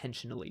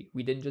intentionally.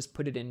 We didn't just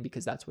put it in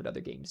because that's what other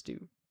games do.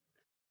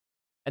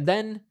 And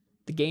then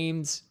the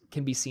games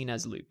can be seen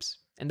as loops.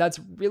 And that's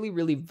really,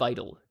 really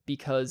vital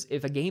because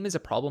if a game is a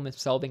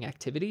problem-solving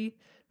activity,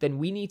 then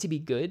we need to be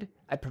good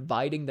at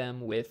providing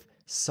them with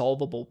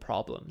solvable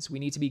problems. We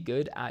need to be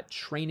good at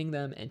training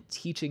them and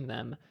teaching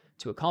them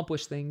to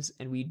accomplish things,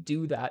 and we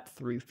do that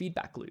through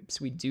feedback loops.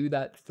 We do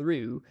that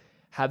through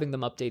having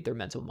them update their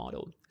mental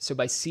model. So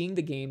by seeing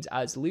the games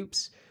as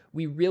loops,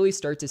 we really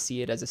start to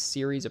see it as a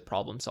series of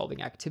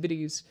problem-solving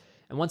activities.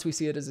 And once we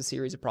see it as a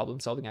series of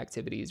problem-solving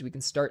activities, we can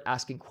start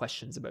asking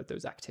questions about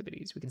those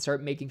activities. We can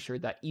start making sure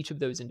that each of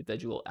those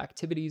individual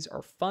activities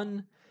are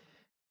fun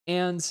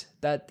and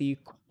that the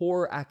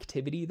core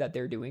activity that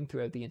they're doing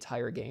throughout the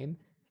entire game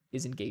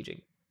is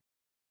engaging.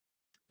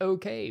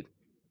 Okay,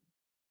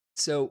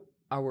 so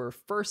our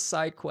first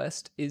side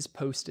quest is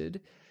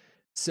posted.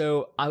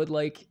 So I would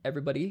like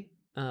everybody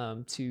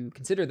to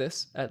consider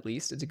this, at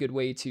least. It's a good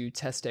way to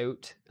test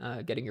out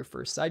getting your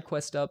first side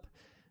quest up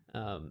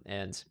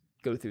and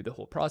go through the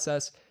whole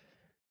process.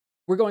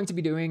 We're going to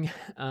be doing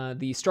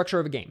the structure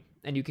of a game,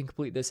 and you can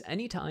complete this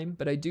anytime,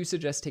 but I do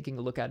suggest taking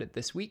a look at it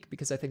this week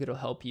because I think it'll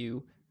help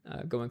you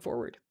going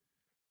forward.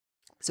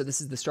 So this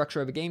is the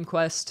structure of a game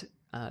quest.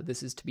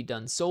 This is to be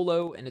done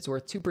solo, and it's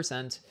worth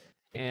 2%,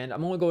 and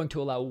I'm only going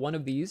to allow one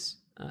of these,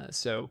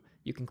 so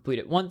you can complete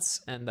it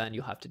once, and then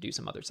you'll have to do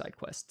some other side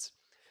quests.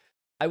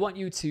 I want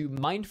you to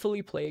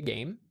mindfully play a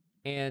game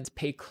and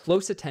pay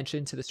close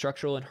attention to the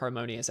structural and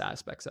harmonious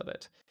aspects of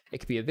it. It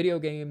could be a video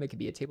game, it could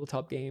be a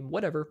tabletop game,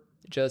 whatever.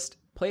 Just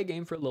play a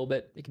game for a little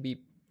bit. It could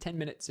be 10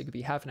 minutes, it could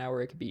be half an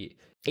hour, it could be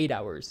 8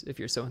 hours if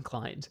you're so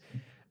inclined.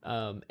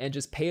 And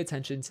just pay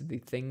attention to the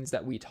things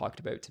that we talked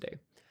about today.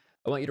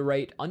 I want you to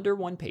write under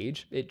 1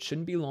 page. It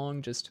shouldn't be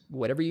long, just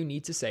whatever you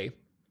need to say.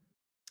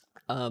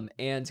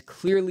 And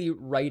clearly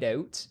write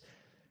out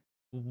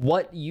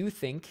what you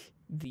think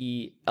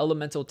the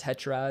elemental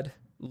tetrad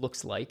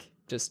looks like.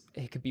 Just,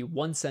 it could be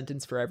 1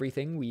 sentence for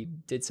everything. We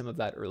did some of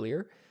that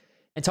earlier.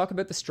 And talk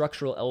about the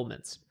structural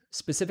elements.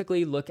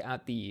 Specifically, look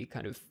at the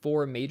kind of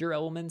 4 major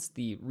elements,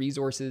 the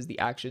resources, the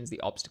actions,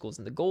 the obstacles,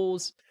 and the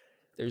goals.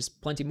 There's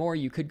plenty more.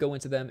 You could go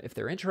into them if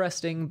they're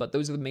interesting, but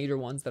those are the major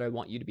ones that I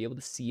want you to be able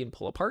to see and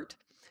pull apart.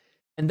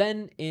 And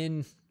then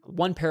in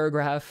 1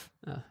 paragraph,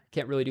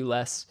 can't really do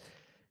less,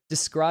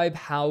 describe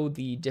how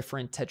the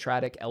different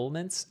tetradic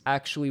elements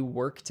actually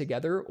work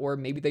together, or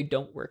maybe they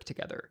don't work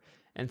together.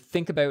 And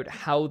think about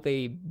how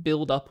they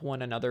build up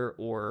one another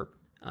or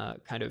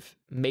kind of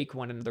make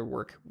one another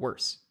work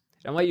worse.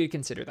 I want you to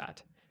consider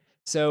that.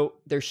 So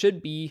there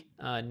should be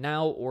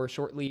now or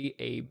shortly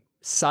a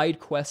side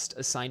quest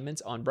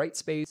assignment on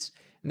Brightspace,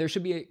 and there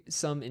should be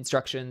some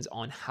instructions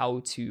on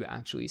how to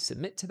actually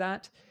submit to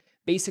that.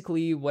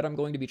 Basically, what I'm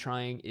going to be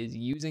trying is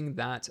using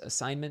that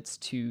assignment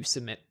to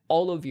submit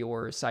all of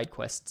your side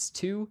quests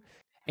to,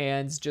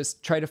 and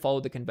just try to follow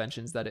the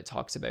conventions that it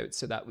talks about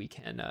so that we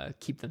can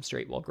keep them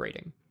straight while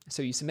grading.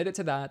 So you submit it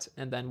to that,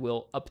 and then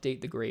we'll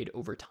update the grade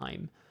over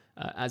time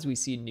as we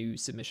see new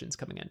submissions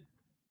coming in.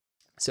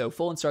 So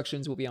full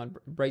instructions will be on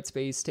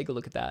Brightspace. Take a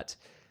look at that.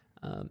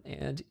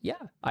 And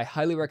yeah, I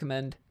highly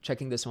recommend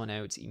checking this one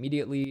out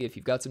immediately if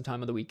you've got some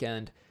time on the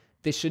weekend.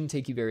 This shouldn't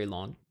take you very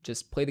long.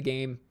 Just play the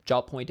game,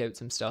 point out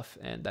some stuff,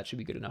 and that should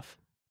be good enough.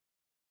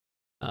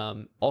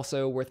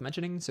 Also worth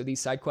mentioning, so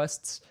these side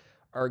quests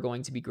are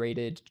going to be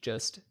graded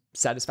just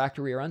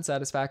satisfactory or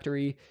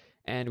unsatisfactory,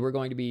 and we're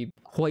going to be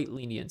quite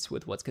lenient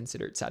with what's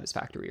considered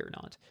satisfactory or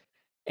not.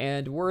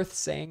 And worth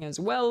saying as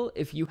well,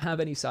 if you have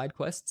any side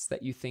quests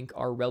that you think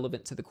are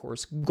relevant to the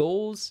course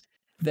goals,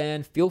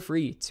 then feel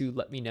free to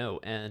let me know,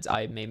 and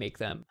I may make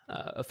them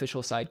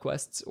official side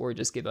quests or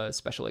just give a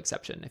special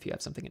exception if you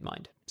have something in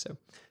mind. So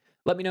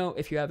Let me know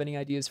if you have any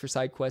ideas for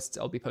side quests.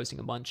 I'll be posting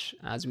a bunch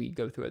as we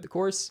go throughout the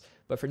course.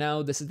 But for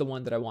now, this is the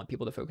one that I want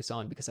people to focus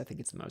on because I think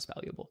it's the most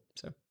valuable.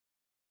 So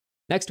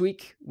next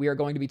week, we are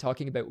going to be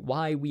talking about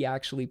why we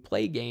actually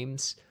play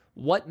games,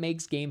 what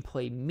makes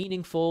gameplay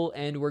meaningful,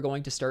 and we're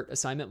going to start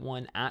assignment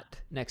 1 at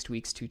next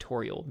week's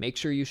tutorial. Make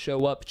sure you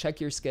show up,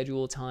 check your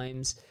schedule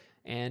times,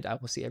 and I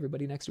will see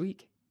everybody next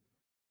week.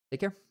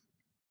 Take care.